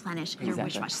able to replenish your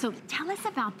Wish Wash. So tell us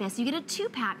about this. You get a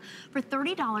 2-pack for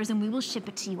 $30, and we will ship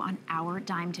it to you on our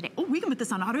dime today. Oh, we can put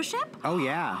this on auto ship? Oh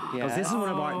yeah. Because this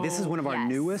is one of our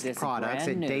newest products.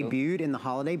 It debuted in the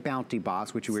holiday bounty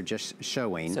box, which we were just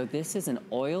showing. So this is an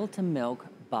oil to milk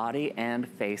body and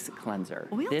face cleanser.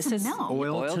 Oil to milk.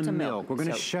 Oil to milk. We're going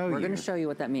to show you. We're going to show you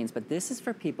what that means, but this is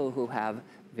for people who have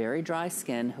very dry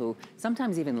skin, who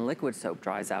sometimes even liquid soap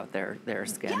dries out their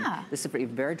skin. Yeah. This is for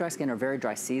very dry skin or very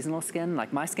dry seasonal skin.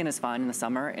 Like my skin is fine in the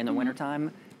summer, in the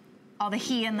wintertime. All the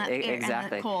heat and the air and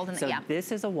the cold. And so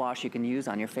this is a wash you can use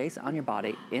on your face, on your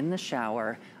body, in the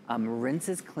shower.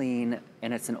 Rinses clean,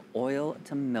 and it's an oil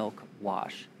to milk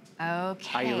wash.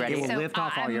 Okay. Are you ready? It will lift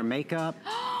off all your makeup.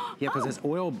 Yeah, because it's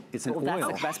oil. It's an oil. That's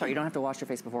the best part. You don't have to wash your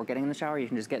face before getting in the shower. You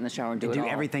can just get in the shower and do it all. Do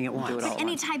everything at once. Do it like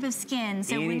any type of skin.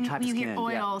 So when you hear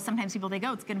oil, sometimes people think,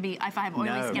 oh, it's going to be, if I have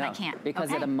oily skin, I can't.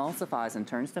 Because it emulsifies and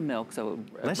turns to milk, so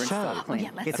it rinses off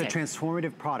clean. It's a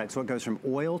transformative product, so it goes from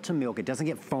oil to milk. It doesn't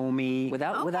get foamy.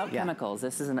 Without chemicals.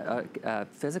 This is a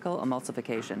physical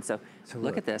emulsification. So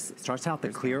look at this. It starts out the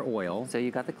clear oil. So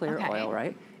you got the clear oil,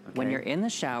 right? When you're in the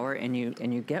shower and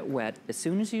you get wet, as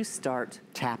soon as you start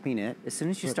tapping it, as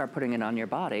soon as you start putting it on your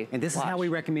body, and this is how we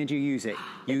recommend you use it.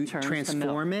 You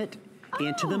transform it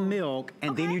into the milk,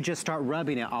 and then you just start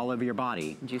rubbing it all over your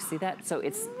body. Do you see that? So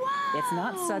it's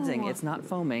not sudsing, it's not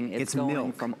foaming, it's going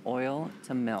milk. From oil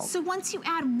to milk. So once you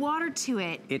add water to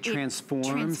it, it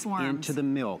transforms into the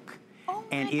milk.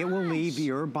 And it will leave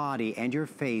your body and your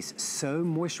face so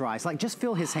moisturized. Like, just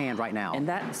feel his hand right now. And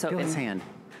that, so feel his hand.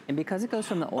 And because it goes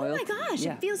from the oil. Oh my gosh,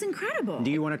 it feels incredible.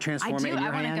 Do you want to transform it in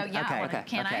your hand? I want to go, yeah. Okay.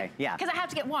 Can I? Yeah. Because I have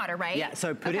to get water, right? Yeah,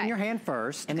 so put it in your hand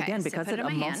first. And again, because it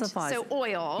emulsifies. So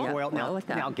oil. Yeah, oil,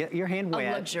 now get your hand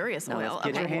wet. A luxurious oil.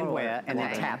 Get your hand wet and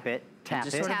then tap it. Tap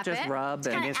it. Sort of just rub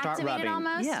and then start rubbing.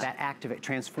 Almost. Yeah. That activates,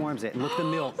 transforms it. Look at the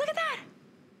milk. Look at that.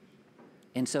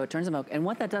 And so it turns the milk, and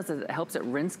what that does is it helps it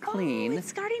rinse clean. Oh, it's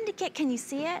starting to get, can you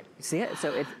see it? See it?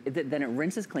 So then it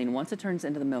rinses clean. Once it turns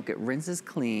into the milk, it rinses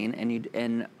clean,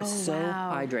 and so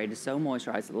hydrated, so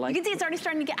moisturized. Like you can see it's already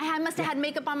starting to get, I must have had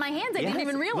makeup on my hands. I didn't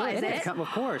even realize it. Of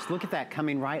course, look at that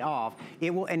coming right off.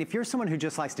 It will, and if you're someone who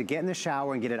just likes to get in the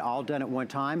shower and get it all done at one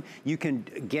time, you can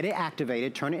get it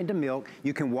activated, turn it into milk.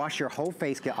 You can wash your whole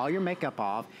face, get all your makeup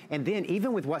off, and then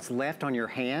even with what's left on your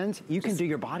hands, you can do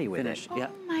your body with it. Oh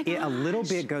my gosh. A little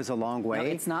bit goes a long way. No,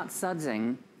 it's not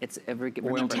sudsing. It's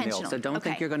intentional. So don't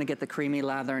think you're going to get the creamy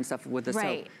lather and stuff with the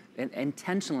right. soap.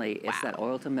 Intentionally, it's that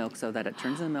oil to milk so that it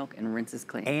turns into milk and rinses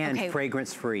clean. And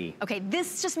fragrance free. Okay,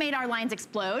 this just made our lines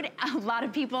explode. A lot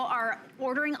of people are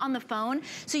ordering on the phone.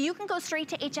 So you can go straight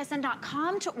to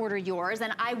hsn.com to order yours,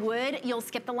 and you'll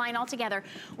skip the line altogether.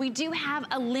 We do have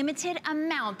a limited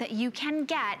amount that you can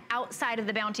get outside of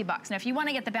the Bounty Box. Now, if you want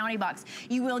to get the Bounty Box,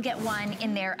 you will get one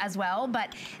in there as well,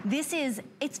 but it's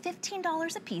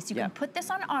 $15 a piece. You can put this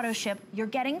on auto ship. You're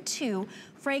getting 2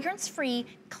 fragrance-free,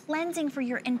 cleansing for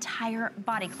your entire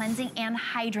body, cleansing and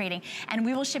hydrating. And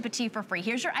we will ship it to you for free.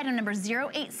 Here's your item number,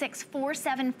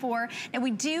 086474. Now, we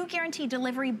do guarantee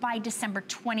delivery by December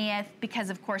 20th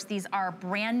because, of course, these are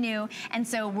brand new, and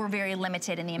so we're very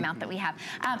limited in the amount that we have.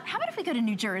 How about if we go to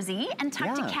New Jersey and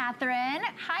talk to Catherine?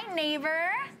 Hi, neighbor.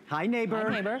 Hi, neighbor. Hi,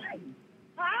 neighbor.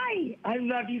 Hi. I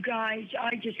love you guys.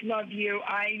 I just love you.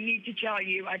 I need to tell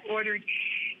you, I've ordered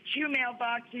 2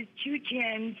 mailboxes, 2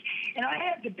 tins, and I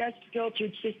have the best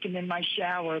filtered system in my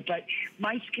shower, but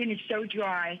my skin is so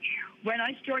dry. When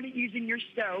I started using your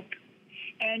soap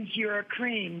and your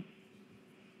cream,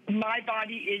 my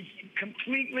body is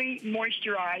completely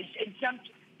moisturized. And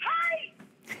hi!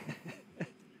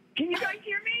 Can you guys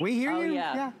hear me? We hear you.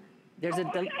 Yeah. There's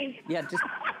just...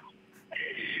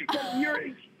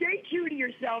 Stay true to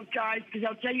yourselves, guys, because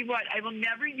I'll tell you what, I will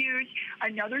never use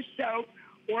another soap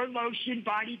or lotion,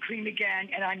 body cream again,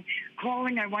 and I'm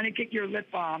calling, I want to get your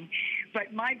lip balm.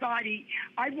 But my body,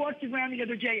 I walked around the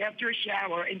other day after a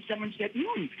shower, and someone said,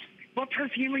 what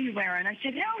perfume are you wearing? I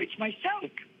said, no, it's my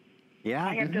soap. Yeah.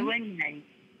 I have the lingering.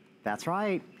 That's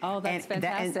right. Oh, that's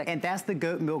fantastic. And that's the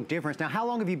goat milk difference. Now, how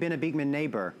long have you been a Beekman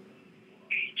neighbor?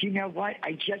 You know what?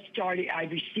 I just started. I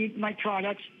received my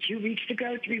products 2 weeks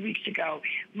ago, 3 weeks ago.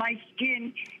 My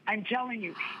skin, I'm telling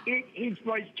you, it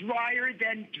was drier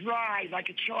than dry, like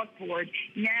a chalkboard.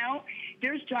 Now,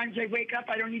 there's times I wake up,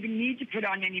 I don't even need to put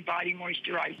on any body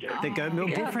moisturizer. The goat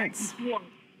milk difference.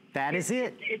 That is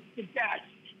it. It's the best.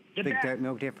 The goat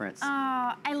milk difference.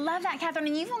 I love that, Catherine.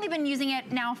 And you've only been using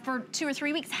it now for 2 or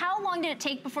 3 weeks. How long did it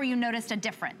take before you noticed a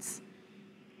difference?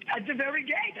 That very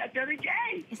day.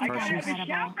 I got out of the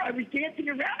shower. I was dancing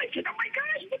around. I said, oh my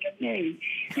gosh, look at me.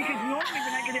 Because normally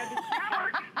when I get out of the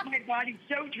shower, my body's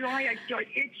so dry, I start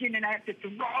itching and I have to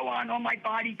throw on all my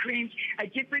body creams, a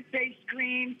different face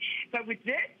cream. But with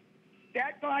this,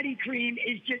 that body cream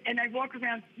is just, and I walk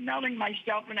around smelling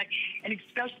myself, and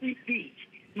especially feet.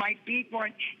 My feet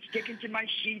weren't sticking to my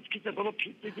sheets because the little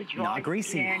pieces of dry not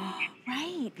greasy. skin.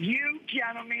 Right. You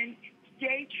gentlemen,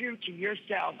 stay true to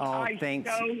yourself. Oh, thanks.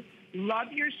 I so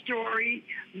love your story,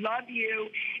 love you,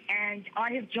 and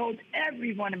I have told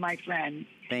every one of my friends.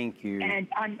 Thank you. And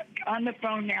I'm on the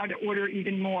phone now to order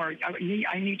even more.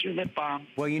 I need your lip balm.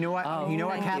 Well, you know what?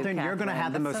 Catherine? You're going to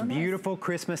have the most beautiful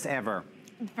Christmas ever.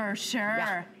 For sure.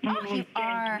 Yeah. Oh, you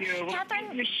are. Thank you. Catherine.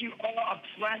 I wish you all a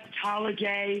blessed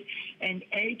holiday. And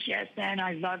HSN,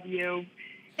 I love you.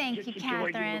 Thank you,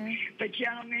 Catherine. But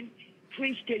gentlemen,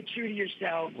 please stay true to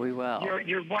yourself. We will.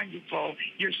 You're wonderful.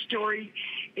 Your story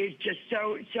is just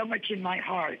so much in my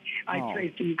heart. I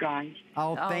pray for you guys.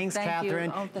 Oh, thanks,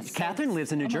 Catherine. Catherine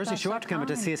lives in New Jersey. She'll have to come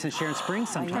to see us in Sharon Springs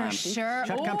sometime. For sure.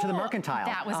 She'll have to come to the Mercantile.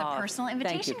 That was a personal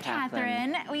invitation,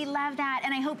 Catherine. We love that.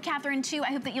 And I hope, Catherine, too,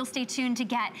 I hope that you'll stay tuned to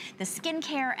get the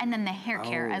skincare and then the hair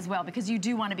care as well, because you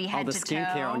do want to be head to toe. Oh, the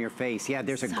skincare on your face. Yeah,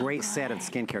 there's a great set of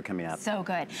skincare coming up. So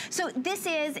good. So this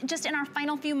is just in our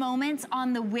final few moments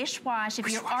on the Wish Wash. If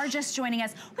you are just joining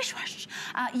us, Wish Wash,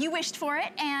 you wished for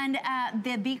it, and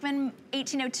the Beekman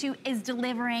 1802 is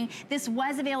delivering. This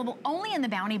was available only only in the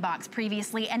Bounty Box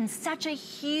previously, and such a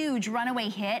huge runaway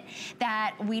hit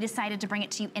that we decided to bring it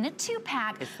to you in a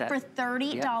 2-pack for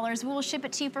 $30. Yep. We will ship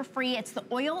it to you for free. It's the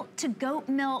oil to goat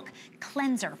milk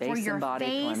cleanser for your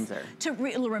face to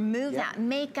remove that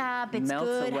makeup. It's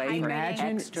good, hydrating.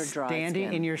 Imagine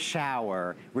standing in your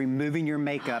shower, removing your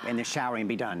makeup in the shower and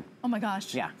be done. Oh my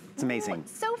gosh. Yeah, it's amazing. Ooh,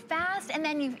 so fast, and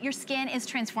then your skin is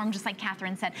transformed just like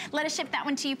Catherine said. Let us ship that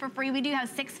one to you for free. We do have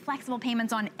 6 flexible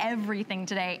payments on everything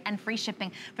today and free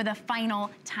shipping for the final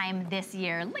time this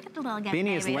year. Look at the little guy.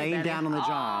 Benny is laying down on the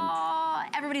job. Oh,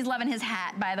 everybody's loving his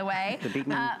hat, by the way. The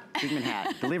Beekman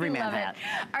hat, delivery man hat.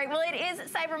 All right, well, it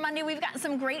is Cyber Monday. We've got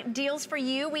some great deals for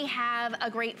you. We have a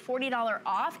great $40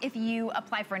 off if you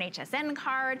apply for an HSN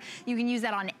card. You can use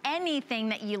that on anything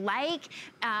that you like.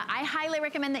 I highly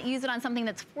recommend that you use it on something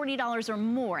that's $40 or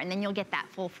more, and then you'll get that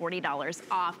full $40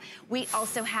 off. We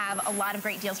also have a lot of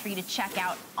great deals for you to check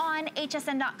out on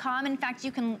hsn.com. In fact,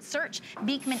 you can search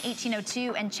Beekman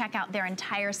 1802 and check out their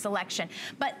entire selection.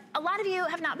 But a lot of you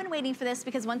have not been waiting for this,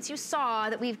 because once you saw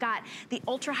that we've got the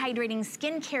Ultra Hydrating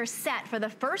Skincare Set for the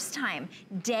first time,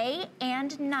 day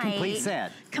and night. Complete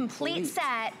set. Complete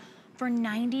set. For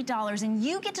 $90, and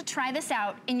you get to try this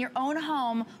out in your own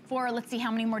home for, let's see,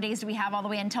 how many more days do we have all the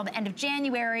way until the end of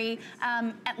January,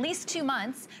 at least 2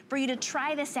 months for you to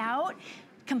try this out.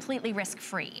 Completely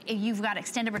risk-free. You've got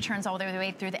extended returns all the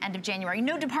way through the end of January.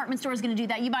 No department store is going to do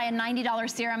that. You buy a $90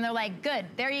 serum, they're like, good,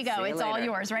 there you go, it's all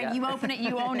yours, right? Yeah. You open it,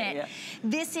 you own it. Yeah.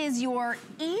 This is your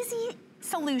easy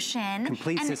solution.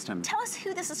 Complete system. Tell us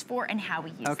who this is for and how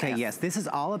we use Okay, this. yes, this is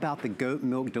all about the goat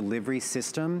milk delivery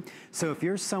system. So if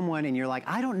you're someone and you're like,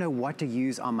 I don't know what to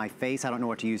use on my face, I don't know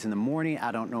what to use in the morning,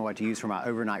 I don't know what to use for my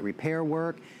overnight repair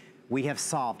work, we have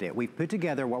solved it. We've put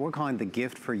together what we're calling the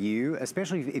gift for you,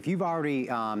 especially if you've already,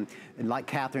 like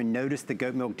Catherine, noticed the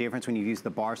goat milk difference when you use the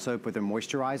bar soap with the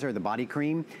moisturizer, the body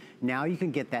cream. Now you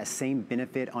can get that same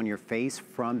benefit on your face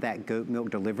from that goat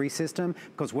milk delivery system,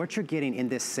 because what you're getting in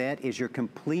this set is your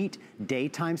complete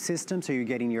daytime system. So you're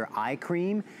getting your eye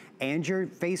cream and your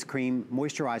face cream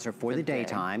moisturizer for the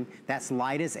daytime. That's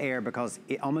light as air, because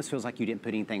it almost feels like you didn't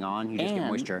put anything on, you just get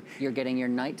moisture. You're getting your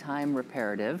nighttime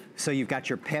reparative. So you've got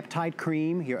your peptide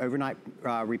cream, your overnight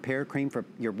repair cream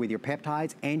with your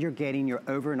peptides, and you're getting your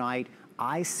overnight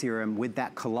eye serum with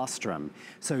that colostrum.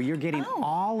 So you're getting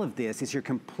all of this. It's your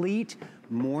complete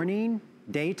morning,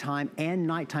 daytime, and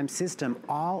nighttime system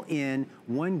all in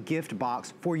one gift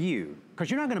box for you. Because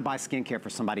you're not going to buy skincare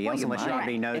for somebody else unless you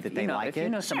already know that they like it. If you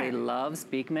know somebody loves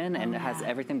Beekman and has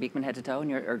everything Beekman head to toe,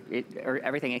 and or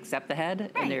everything except the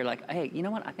head, and they're like, hey, you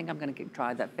know what? I think I'm going to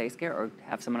try that face care, or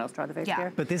have someone else try the face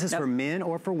care. But this is for men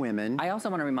or for women. I also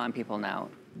want to remind people now,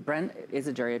 Brent is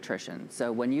a geriatrician.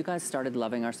 So when you guys started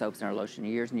loving our soaps and our lotion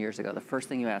years and years ago, the first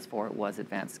thing you asked for was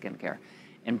advanced skincare.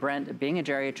 And Brent, being a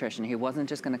geriatrician, he wasn't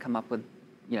just going to come up with,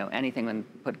 anything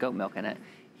and put goat milk in it.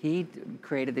 He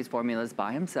created these formulas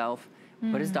by himself.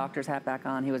 Put his doctor's hat back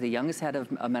on. He was the youngest head of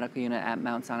a medical unit at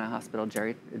Mount Sinai Hospital,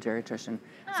 geriatrician.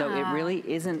 So it really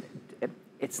isn't,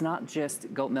 it's not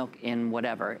just goat milk in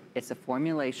whatever. It's a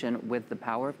formulation with the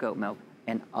power of goat milk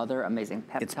and other amazing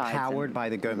peptides. It's powered by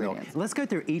the goat milk. Let's go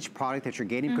through each product that you're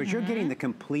getting, because you're getting the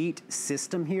complete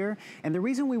system here. And the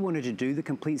reason we wanted to do the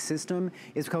complete system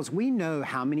is because we know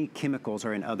how many chemicals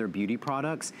are in other beauty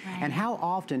products, and how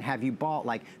often have you bought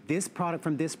like this product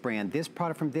from this brand, this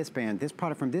product from this brand, this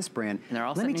product from this brand. And they're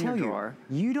all Let me sitting tell in your you, drawer.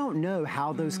 you don't know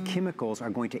how those chemicals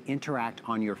are going to interact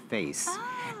on your face.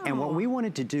 And what we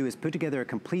wanted to do is put together a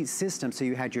complete system so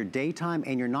you had your daytime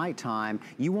and your nighttime.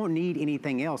 You won't need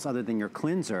anything else other than your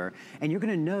cleanser, and you're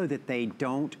gonna know that they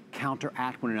don't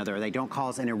counteract one another, they don't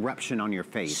cause an eruption on your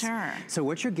face. Sure. So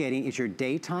what you're getting is your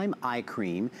daytime eye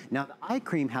cream. Now the eye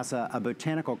cream has a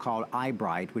botanical called Eye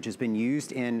Bright, which has been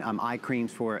used in eye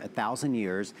creams for 1,000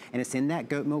 years, and it's in that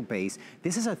goat milk base.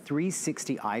 This is a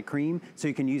 360 eye cream, so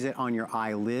you can use it on your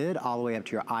eyelid, all the way up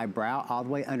to your eyebrow, all the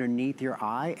way underneath your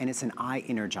eye, and it's an eye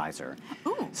energizer.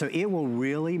 Ooh. So it will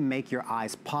really make your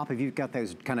eyes pop. If you've got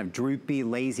those kind of droopy,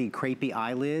 lazy, crepey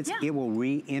eyelids, it will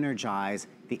re-energize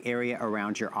the area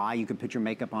around your eye. You can put your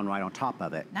makeup on right on top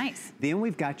of it. Nice. Then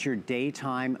we've got your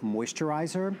daytime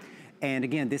moisturizer. And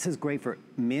again, this is great for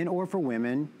men or for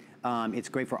women. It's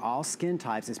great for all skin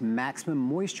types. It's maximum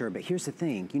moisture, but here's the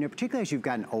thing, particularly as you've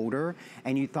gotten older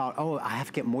and you thought, oh, I have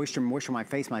to get moisture on my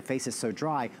face is so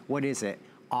dry. What is it?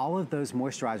 all of those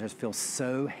moisturizers feel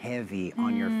so heavy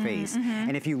on your face.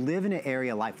 And if you live in an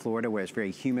area like Florida where it's very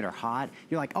humid or hot,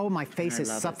 you're like, oh, my face is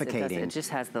suffocating. It just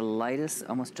has the lightest,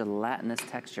 almost gelatinous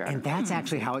texture. And that's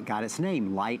actually how it got its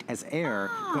name, light as air,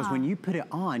 because when you put it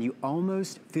on, you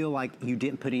almost feel like you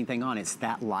didn't put anything on. It's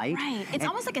that light. Right. It's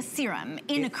almost like a serum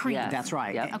in a cream. Yes. That's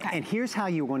right. Yep. Okay. And here's how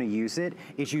you want to use it,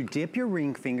 is you dip your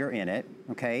ring finger in it,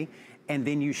 okay? And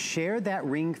then you share that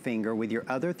ring finger with your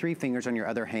other 3 fingers on your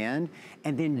other hand,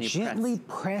 and then gently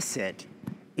press it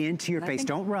into your face.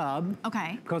 Don't rub.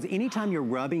 Okay. Because anytime you're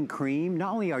rubbing cream,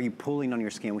 not only are you pulling on your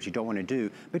skin, which you don't want to do,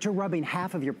 but you're rubbing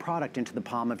half of your product into the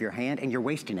palm of your hand, and you're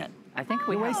wasting it. I think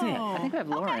we have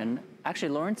Lauren. Actually,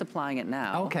 Lauren's applying it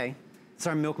now. Okay.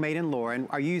 So our milkmaid and Lauren,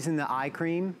 are you using the eye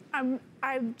cream?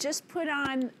 I've just put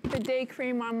on the day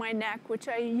cream on my neck, which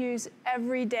I use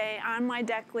every day on my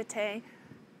décolleté.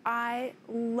 I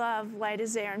love light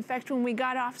as air. In fact, when we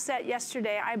got off set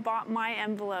yesterday, I bought my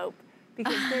envelope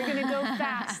because they're gonna go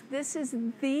fast. This is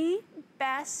the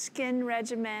best skin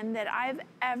regimen that I've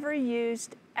ever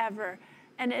used, ever.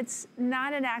 And it's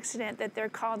not an accident that they're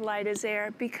called light as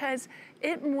air, because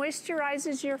it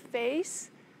moisturizes your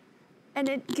face and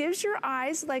it gives your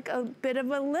eyes like a bit of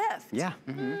a lift. Yeah,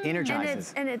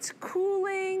 energizes. And it's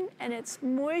cooling and it's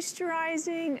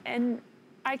moisturizing, and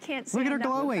I can't say Look at her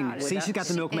enough glowing. about it. See, she's got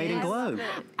the milkmaid and glow.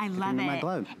 I love it. My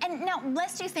glow. And now,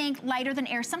 lest you think lighter than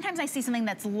air, sometimes I see something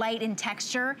that's light in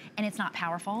texture and it's not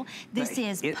powerful. This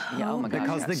is oh my gosh,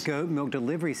 because the goat milk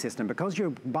delivery system, because your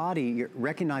body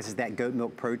recognizes that goat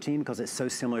milk protein because it's so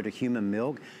similar to human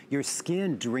milk, your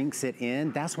skin drinks it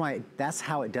in. That's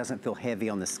how it doesn't feel heavy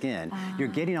on the skin. You're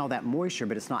getting all that moisture,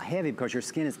 but it's not heavy because your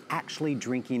skin is actually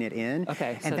drinking it in.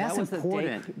 Okay, and so that's that was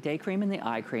important. the day cream and the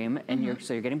eye cream, and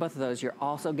so you're getting both of those. You're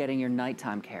also getting your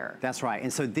nighttime care. That's right.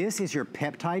 And so this is your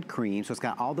peptide cream. So it's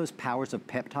got all those powers of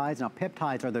peptides. Now,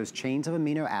 peptides are those chains of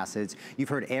amino acids. You've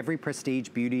heard every prestige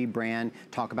beauty brand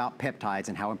talk about peptides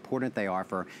and how important they are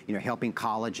for, you know, helping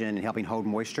collagen and helping hold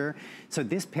moisture. So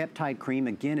this peptide cream,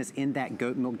 again, is in that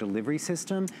goat milk delivery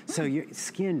system. So your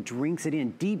skin drinks it in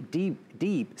deep, deep,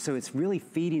 deep. So it's really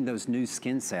feeding those new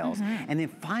skin cells. And then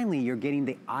finally, you're getting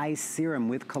the eye serum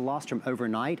with colostrum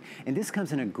overnight. And this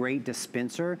comes in a great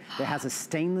dispenser that has a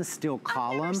stainless steel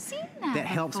column that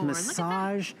helps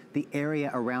massage the area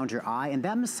around your eye. And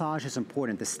that massage is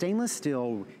important. The stainless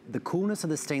steel, the coolness of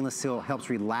the stainless steel helps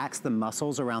relax the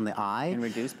muscles around the eye. And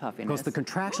reduce puffiness. Because the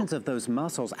contractions of those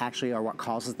muscles actually are what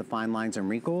causes the fine lines and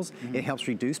wrinkles. It helps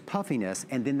reduce puffiness.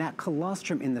 And then that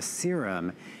colostrum in the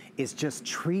serum just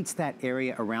treats that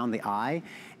area around the eye.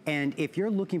 And if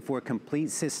you're looking for a complete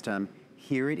system,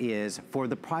 here it is for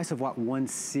the price of what one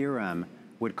serum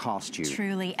would cost you.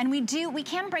 Truly. And we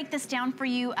can break this down for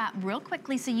you real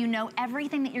quickly so you know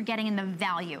everything that you're getting in the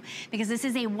value, because this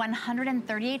is a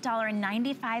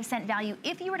 $138.95 value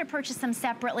if you were to purchase them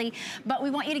separately, but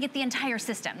we want you to get the entire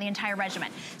system, the entire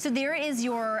regimen. So there is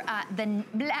your, the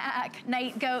black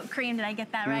night goat cream, did I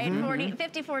get that right?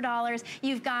 $54.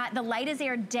 You've got the light as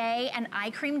air day and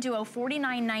eye cream duo,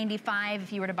 $49.95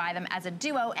 if you were to buy them as a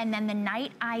duo, and then the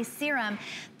night eye serum,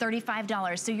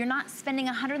 $35. So you're not spending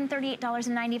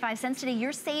 $138.95 today,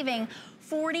 you're saving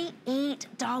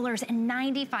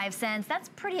 $48.95. That's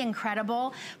pretty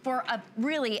incredible for a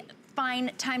really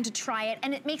fine time to try it,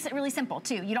 and it makes it really simple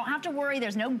too. You don't have to worry,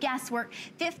 there's no guesswork.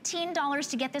 $15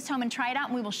 to get this home and try it out,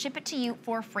 and we will ship it to you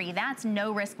for free. That's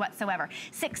no risk whatsoever.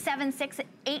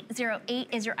 676-808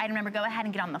 is your item number. Go ahead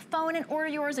and get on the phone and order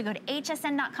yours, or go to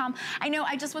hsn.com. I know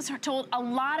I just was told a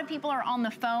lot of people are on the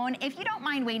phone. If you don't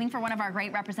mind waiting for one of our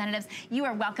great representatives, you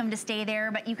are welcome to stay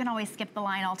there, but you can always skip the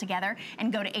line altogether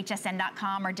and go to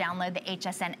hsn.com or download the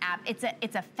HSN app.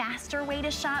 It's a faster way to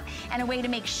shop and a way to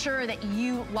make sure that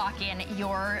you lock in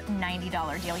your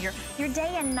 $90 deal. Your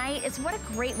day and night, it's what a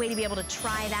great way to be able to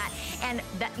try that. And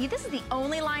this is the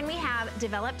only line we have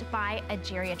developed by a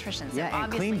geriatrician. So yeah, and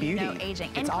obviously clean beauty. You know aging.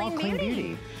 It's all clean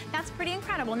beauty. That's pretty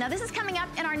incredible. Now this is coming up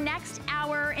in our next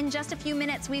hour. In just a few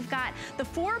minutes, we've got the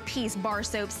 4-piece bar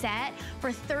soap set for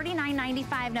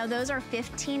 $39.95. Now those are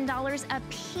 $15 a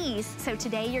piece. So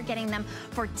today you're getting them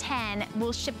for $10.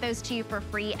 We'll ship those to you for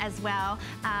free as well.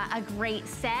 A great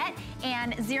set.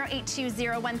 And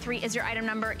 082013 is your item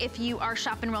number. If you are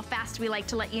shopping real fast, we like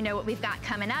to let you know what we've got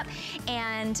coming up.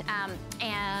 And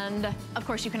of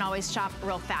course, you can always shop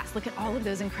real fast. Look at all of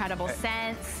those incredible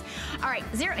scents. All right,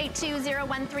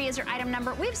 082013 is your item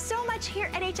number. We have so much here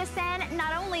at HSN.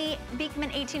 Not only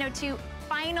Beekman 1802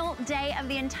 final day of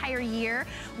the entire year,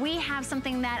 we have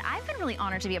something that I've been really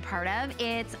honored to be a part of.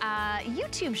 It's a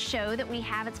YouTube show that we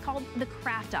have. It's called The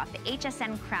Craft Off, the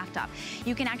HSN Craft Off.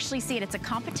 You can actually see it. It's a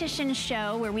competition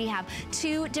show where we have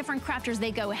 2 different crafters.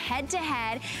 They go head to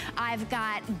head. I've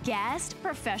got guest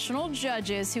professional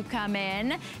judges who come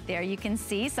in. There you can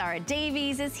see Sarah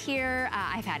Davies is here.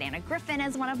 I've had Anna Griffin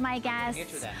as one of my guests.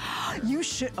 Answer that. You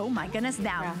should, oh my goodness,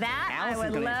 now that I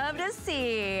would love to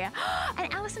see.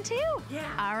 And Allison too. Yeah.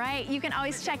 All right, you can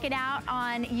always check it out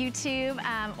on YouTube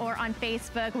or on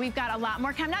Facebook. We've got a lot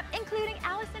more coming up, including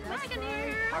Allison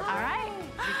Wagoner. Right. All right.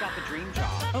 She's got the dream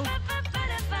job.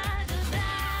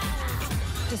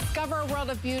 Discover a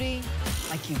world of beauty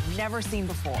like you've never seen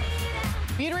before.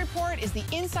 Beauty Report is the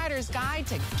insider's guide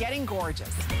to getting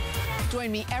gorgeous.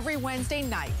 Join me every Wednesday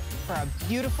night for a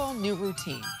beautiful new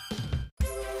routine.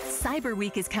 Cyber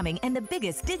Week is coming, and the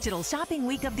biggest digital shopping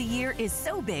week of the year is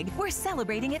so big, we're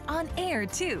celebrating it on air,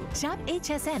 too. Shop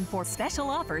HSN for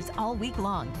special offers all week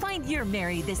long. Find your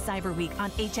Mary this Cyber Week on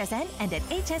HSN and at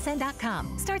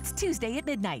hsn.com. Starts Tuesday at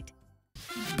midnight.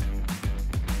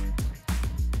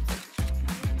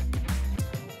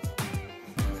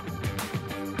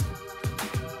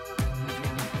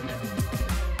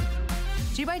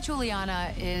 G by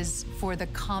Juliana is for the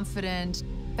confident,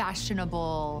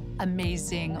 fashionable,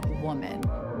 amazing woman.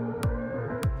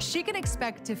 She can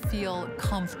expect to feel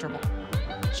comfortable.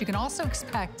 She can also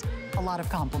expect a lot of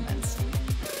compliments.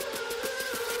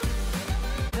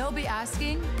 They'll be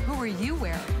asking, who are you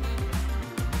wearing?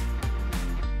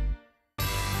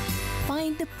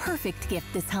 Find the perfect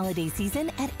gift this holiday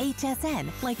season at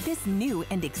HSN, like this new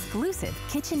and exclusive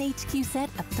Kitchen HQ set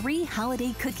of 3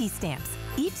 holiday cookie stamps.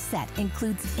 Each set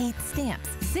includes 8 stamps,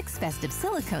 6 festive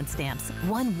silicone stamps,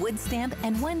 1 wood stamp,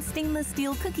 and 1 stainless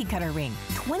steel cookie cutter ring.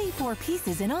 24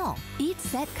 pieces in all. Each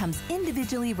set comes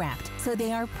individually wrapped, so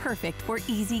they are perfect for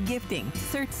easy gifting.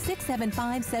 Search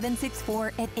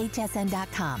 675-764 at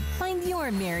hsn.com. Find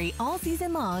your Mary all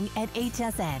season long at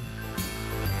HSN.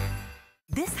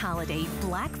 This holiday,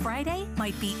 Black Friday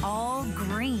might be all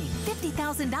green.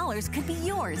 $50,000 could be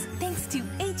yours thanks to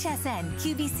HSN,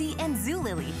 QVC, and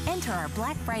Zulily. Enter our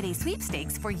Black Friday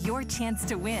sweepstakes for your chance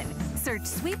to win. Search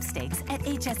sweepstakes at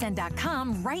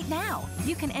hsn.com right now.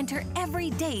 You can enter every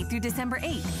day through December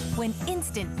 8th. Win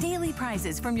instant daily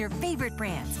prizes from your favorite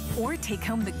brands or take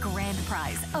home the grand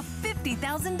prize of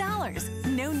 $50,000.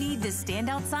 No need to stand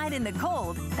outside in the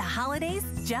cold. The holidays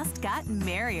just got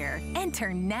merrier.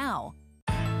 Enter now.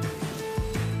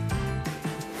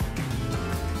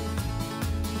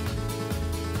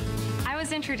 I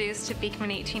was introduced to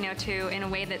Beekman 1802 in a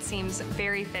way that seems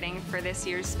very fitting for this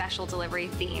year's special delivery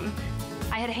theme.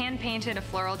 I had hand-painted a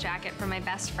floral jacket for my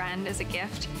best friend as a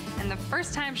gift, and the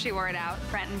first time she wore it out,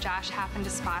 Brent and Josh happened to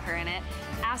spot her in it,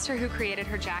 asked her who created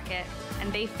her jacket,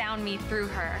 and they found me through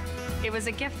her. It was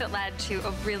a gift that led to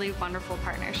a really wonderful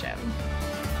partnership.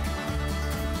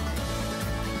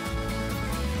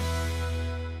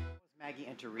 Maggie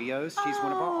Enterios. She's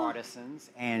one of our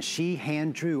artisans, and she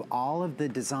hand drew all of the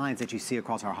designs that you see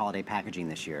across our holiday packaging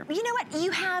this year. You know what?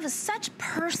 You have such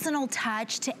personal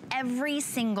touch to every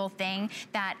single thing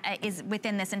that is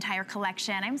within this entire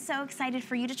collection. I'm so excited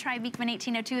for you to try Beekman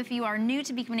 1802 if you are new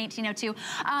to Beekman 1802.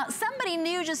 Somebody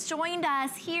new just joined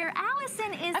us here.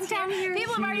 Allison is I'm down here.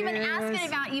 People have already been asking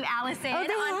about you, Allison,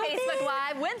 on Facebook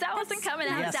Live. When's Allison coming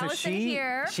out? Is Allison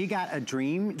here? She got a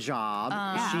dream job.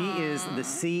 She is the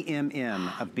CMM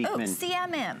of Beekman. Oh,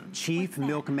 CMM. Chief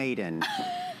Milk Maiden.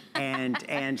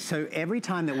 And so every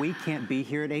time that we can't be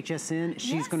here at HSN,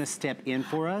 she's going to step in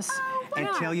for us and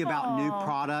tell you about new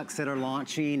products that are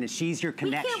launching. And she's your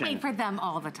connection. We can't wait for them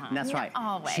all the time. That's right.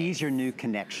 Always. She's your new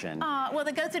connection. Well,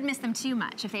 the goats would miss them too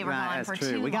much if they were gone for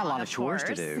too long. We got a lot of chores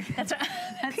to do. That's right.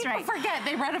 That's right. People forget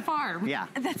they run a farm. Yeah.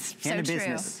 That's so and a true.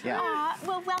 business. Yeah.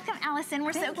 Well, welcome, Allison.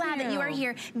 We're so glad that you are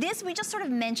here. We just sort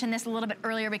of mentioned this a little bit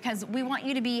earlier because we want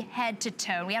you to be head to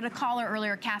toe. We had a caller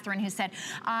earlier, Catherine, who said,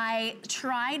 I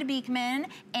tried Beekman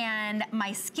and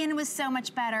my skin was so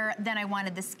much better. Then I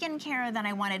wanted the skincare. Then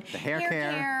I wanted the hair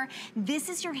care. This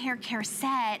is your hair care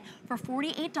set. For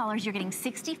 $48, you're getting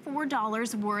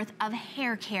 $64 worth of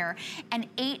hair care. And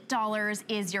 $8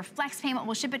 is your flex payment.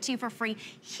 We'll ship it to you for free.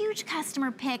 Huge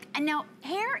customer pick. And now,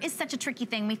 hair is such a tricky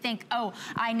thing. We think, oh,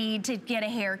 I need to get a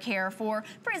hair care for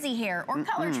frizzy hair or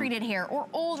color-treated hair or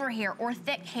older hair or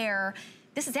thick hair.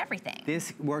 This is everything.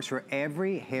 This works for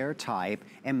every hair type,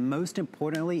 and most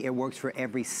importantly, it works for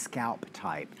every scalp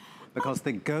type. Because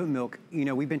the goat milk, you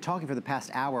know, we've been talking for the past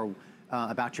hour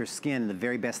about your skin, and the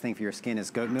very best thing for your skin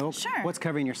is goat milk. Sure. What's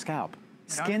covering your scalp?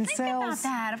 skin Think cells. about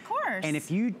that, of course. And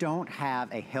if you don't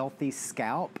have a healthy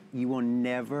scalp, you will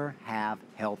never have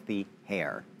healthy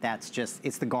hair. That's just,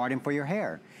 it's the garden for your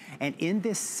hair. And in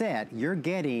this set, you're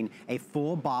getting a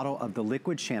full bottle of the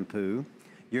liquid shampoo,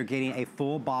 you're getting a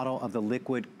full bottle of the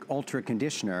liquid ultra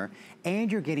conditioner, and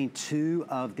you're getting 2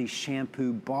 of the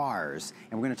shampoo bars.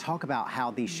 And we're gonna talk about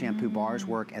how these shampoo bars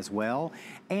work as well.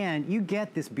 And you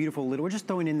get this beautiful little, we're just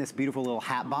throwing in this beautiful little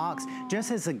hat box, just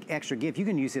as an extra gift. You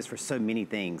can use this for so many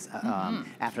things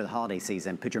after the holiday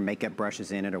season. Put your makeup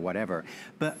brushes in it or whatever.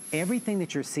 But everything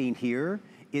that you're seeing here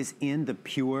is in the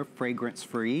pure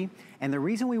fragrance-free. And the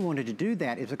reason we wanted to do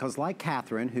that is because, like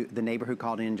Catherine, the neighbor who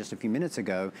called in just a few minutes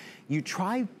ago, you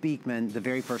try Beekman the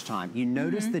very first time. You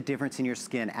notice the difference in your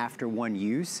skin after one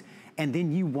use, and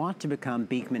then you want to become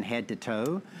Beekman head to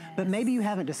toe, but maybe you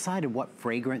haven't decided what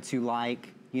fragrance you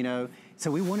like, you know?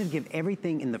 So we wanted to give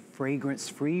everything in the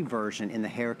fragrance-free version in the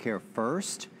hair care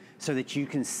first, so that you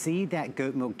can see that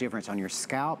goat milk difference on your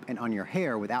scalp and on your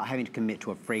hair without having to commit to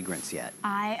a fragrance yet.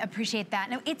 I appreciate that.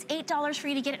 Now, it's $8 for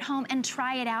you to get it home and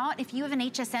try it out. If you have an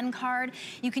HSN card,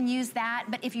 you can use that.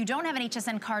 But if you don't have an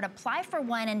HSN card, apply for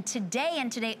one. And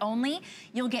today only,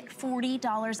 you'll get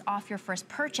 $40 off your first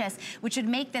purchase, which would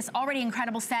make this already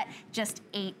incredible set just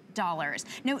 $8.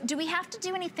 Now, do we have to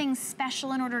do anything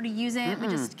special in order to use it? We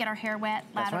just get our hair wet,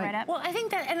 lather right up? Well, I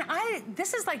think that, and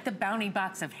this is like the bounty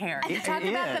box of hair. You talk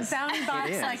about the bounty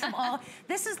box, like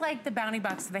this is like the bounty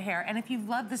box of the hair. And if you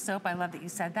love the soap, I love that you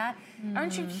said that.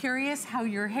 Aren't you curious how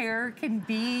your hair can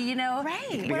be, you know?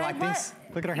 Right. It can be like this.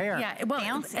 Look at her hair. Yeah, well,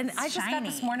 and I just got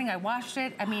this morning, I washed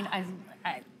it. I mean,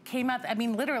 I came up, I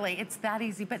mean, literally, it's that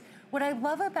easy. But what I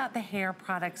love about the hair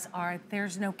products are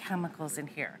there's no chemicals in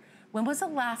here. When was the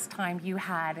last time you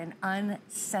had an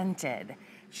unscented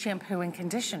shampoo and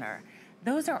conditioner?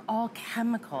 Those are all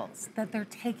chemicals that they're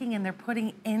taking and they're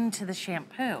putting into the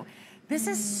shampoo. This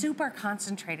is super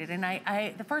concentrated, and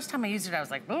the first time I used it, I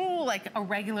was like, oh, like a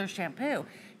regular shampoo.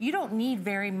 You don't need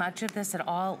very much of this at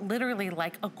all, literally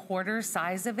like a quarter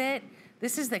size of it.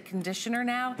 This is the conditioner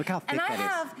now. Look how thick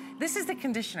that is. This is the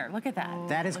conditioner, look at that.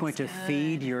 That is going to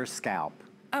feed your scalp.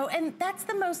 Oh, and that's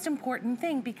the most important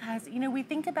thing because, you know, we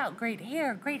think about great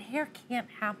hair. Great hair can't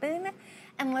happen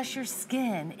unless your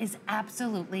skin is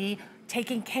absolutely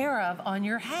taken care of on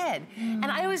your head. And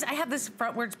I have this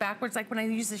frontwards, backwards, like when I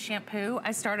use the shampoo,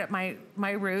 I start at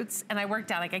my roots and I work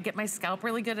down. Like I get my scalp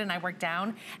really good and I work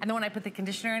down. And then when I put the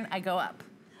conditioner in, I go up.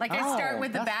 Like I start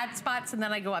with the bad spots and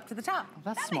then I go up to the top.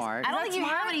 That's smart. I don't think you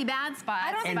have any bad spots.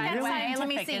 I don't think by the that's way. Let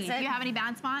me scientific, see. is it? Do you have any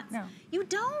bad spots? No. You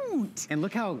don't. And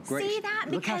look how great. See that?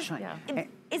 Look how Because shiny.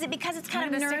 is it because it's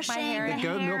kind of nourishing The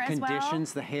goat milk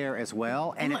conditions the hair as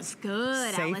well. And looks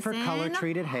good, safe for Allison. color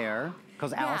treated hair,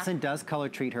 because Allison does color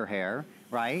treat her hair,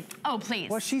 right? Oh,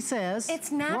 please. Well, she says.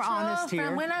 It's natural We're honest here.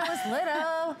 from when I was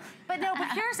little. But no,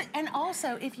 but and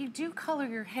also, if you do color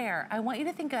your hair, I want you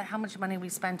to think of how much money we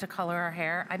spend to color our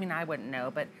hair. I mean, I wouldn't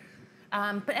know, but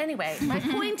anyway, my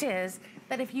point is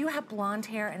that if you have blonde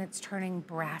hair and it's turning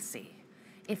brassy,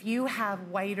 if you have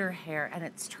whiter hair and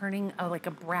it's turning like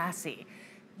a brassy,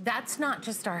 that's not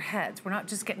just our heads. We're not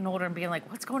just getting older and being like,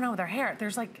 what's going on with our hair?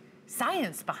 There's like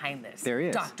science behind this. There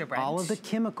is. Dr. Brent. All of the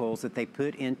chemicals that they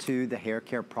put into the hair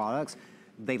care products,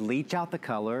 they leach out the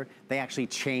color. They actually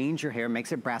change your hair,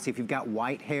 makes it brassy. If you've got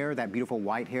white hair, that beautiful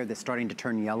white hair that's starting to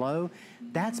turn yellow,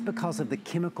 that's because of the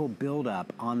chemical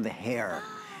buildup on the hair.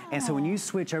 And so when you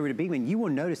switch over to Beekman, you will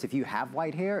notice if you have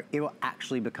white hair, it will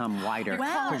actually become whiter. Your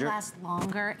color lasts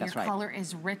longer, your color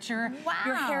is richer,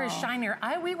 your hair is shinier.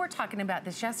 We were talking about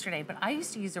this yesterday, but I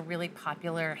used to use a really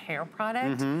popular hair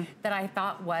product that I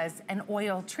thought was an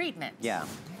oil treatment. Yeah.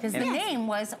 Because the name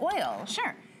was oil.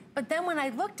 Sure. But then when I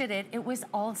looked at it, it was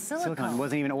all silicone. Silicone, it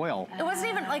wasn't even oil. It wasn't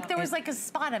even, like there was like a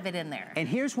spot of it in there. And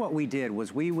here's what we did,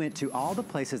 was we went to all the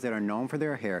places that are known for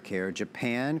their hair care,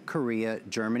 Japan, Korea,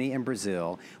 Germany, and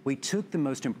Brazil. We took the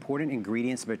most important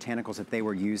ingredients, botanicals that they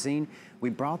were using, we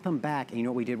brought them back, and you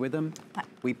know what we did with them?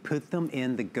 We put them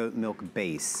in the goat milk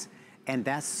base. And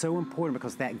that's so important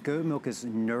because that goat milk is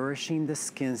nourishing the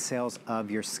skin cells of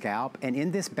your scalp. And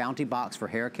in this bounty box for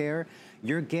hair care,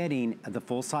 you're getting the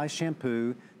full-size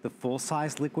shampoo, the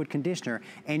full-size liquid conditioner,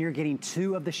 and you're getting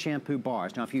 2 of the shampoo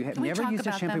bars. Now, if you have never used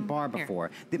a shampoo bar before,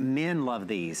 the men love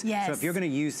these. Yes. So if you're gonna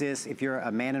use this, if you're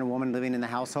a man and a woman living in the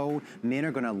household, men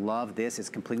are gonna love this. It's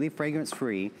completely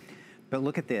fragrance-free. But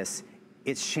look at this.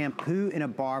 It's shampoo in a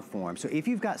bar form. So if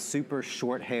you've got super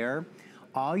short hair,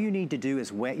 all you need to do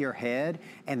is wet your head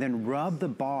and then rub the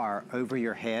bar over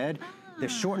your head. The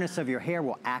shortness of your hair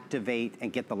will activate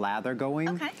and get the lather going.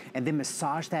 Okay. And then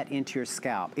massage that into your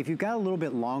scalp. If you've got a little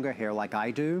bit longer hair like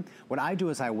I do, what I do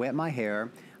is I wet my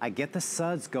hair, I get the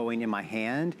suds going in my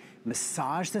hand,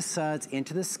 massage the suds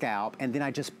into the scalp, and then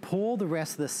I just pull the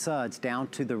rest of the suds down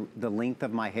to the length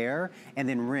of my hair, and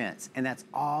then rinse. And that's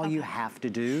all you have to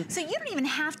do. So you don't even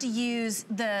have to use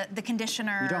the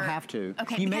conditioner. You don't have to.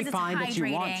 Okay, you because may find that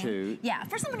you want hydrating. to. Yeah,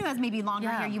 for someone who has maybe longer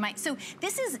hair, you might. So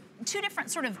this is two different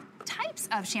sort of types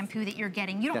of shampoo that you're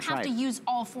getting. You don't have to use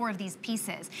all 4 of these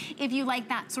pieces. If you like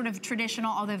that sort of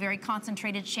traditional, although very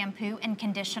concentrated shampoo and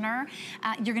conditioner,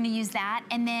 you're gonna use that.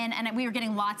 And then, and we were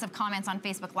getting lots of comments on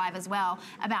Facebook Live as well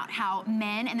about how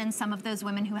men and then some of those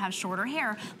women who have shorter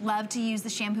hair love to use the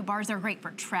shampoo bars. They're great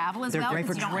for travel as well,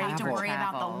 because you don't have to worry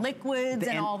about the liquids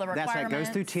and all the requirements. That's right, it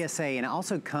goes through TSA, and it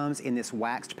also comes in this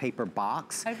waxed paper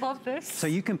box. I love this. So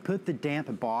you can put the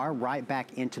damp bar right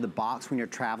back into the box when you're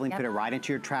traveling, put it right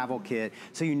into your travel kit,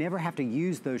 so you never have to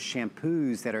use those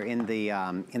shampoos that are in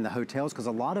the hotels, because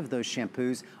a lot of those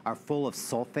shampoos are full of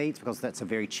sulfates, because that's a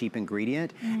very cheap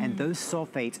ingredient, and those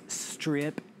sulfates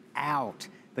strip out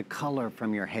the color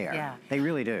from your hair. Yeah. They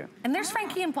really do. And there's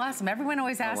Frankie and Blossom. Everyone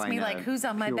always asks me, like, who's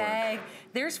on my bag?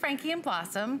 There's Frankie and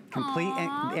Blossom. Complete,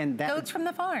 and that goats from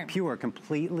the farm. Pure,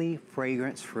 completely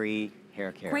fragrance-free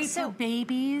hair care. Great for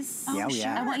babies. Oh,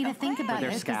 yeah. I want you to think about their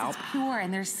it, scalp. because it's pure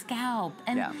and their scalp.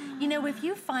 And you know, if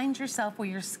you find yourself where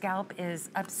your scalp is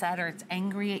upset or it's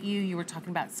angry at you were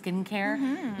talking about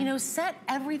skincare, you know, set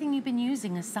everything you've been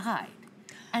using aside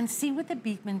and see what the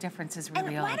Beekman difference is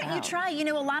really all about. And why don't you try, you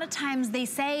know, a lot of times they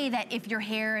say that if your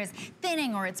hair is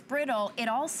thinning or it's brittle, it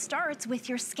all starts with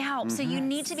your scalp. So you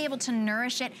need to be able to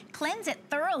nourish it, cleanse it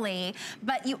thoroughly,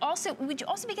 but you also, would you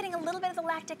also be getting a little bit of the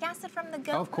lactic acid from the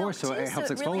goat of course, milk so it helps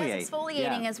so it exfoliate. really is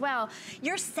exfoliating as well.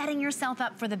 You're setting yourself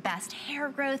up for the best hair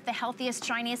growth, the healthiest,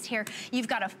 shiniest hair. You've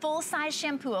got a full-size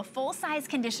shampoo, a full-size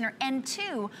conditioner, and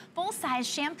 2 full-size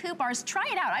shampoo bars. Try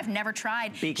it out. I've never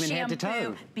tried Beekman shampoo. head to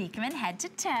toe. Beekman head to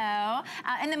toe.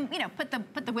 And then, you know, put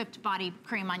the whipped body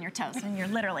cream on your toes, and you're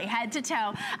literally head to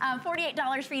toe.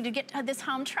 $48 for you to get this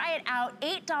home. Try it out.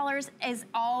 $8 is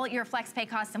all your FlexPay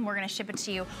costs, and we're gonna ship it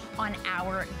to you on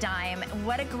our dime.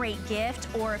 What a great gift.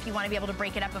 Or if you wanna be able to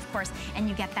break it up, of course, and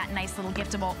you get that nice little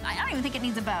giftable. I don't even think it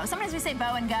needs a bow. Sometimes we say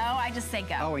bow and go. I just say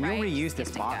go. Oh, and right? you'll reuse this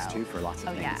box too for lots of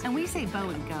things. Yeah. And we say bow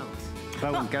and goat.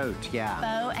 Bow and goat, yeah.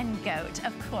 Bow and goat,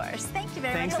 of course. Thank you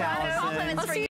very much. Thanks, Allison. Compliments for you.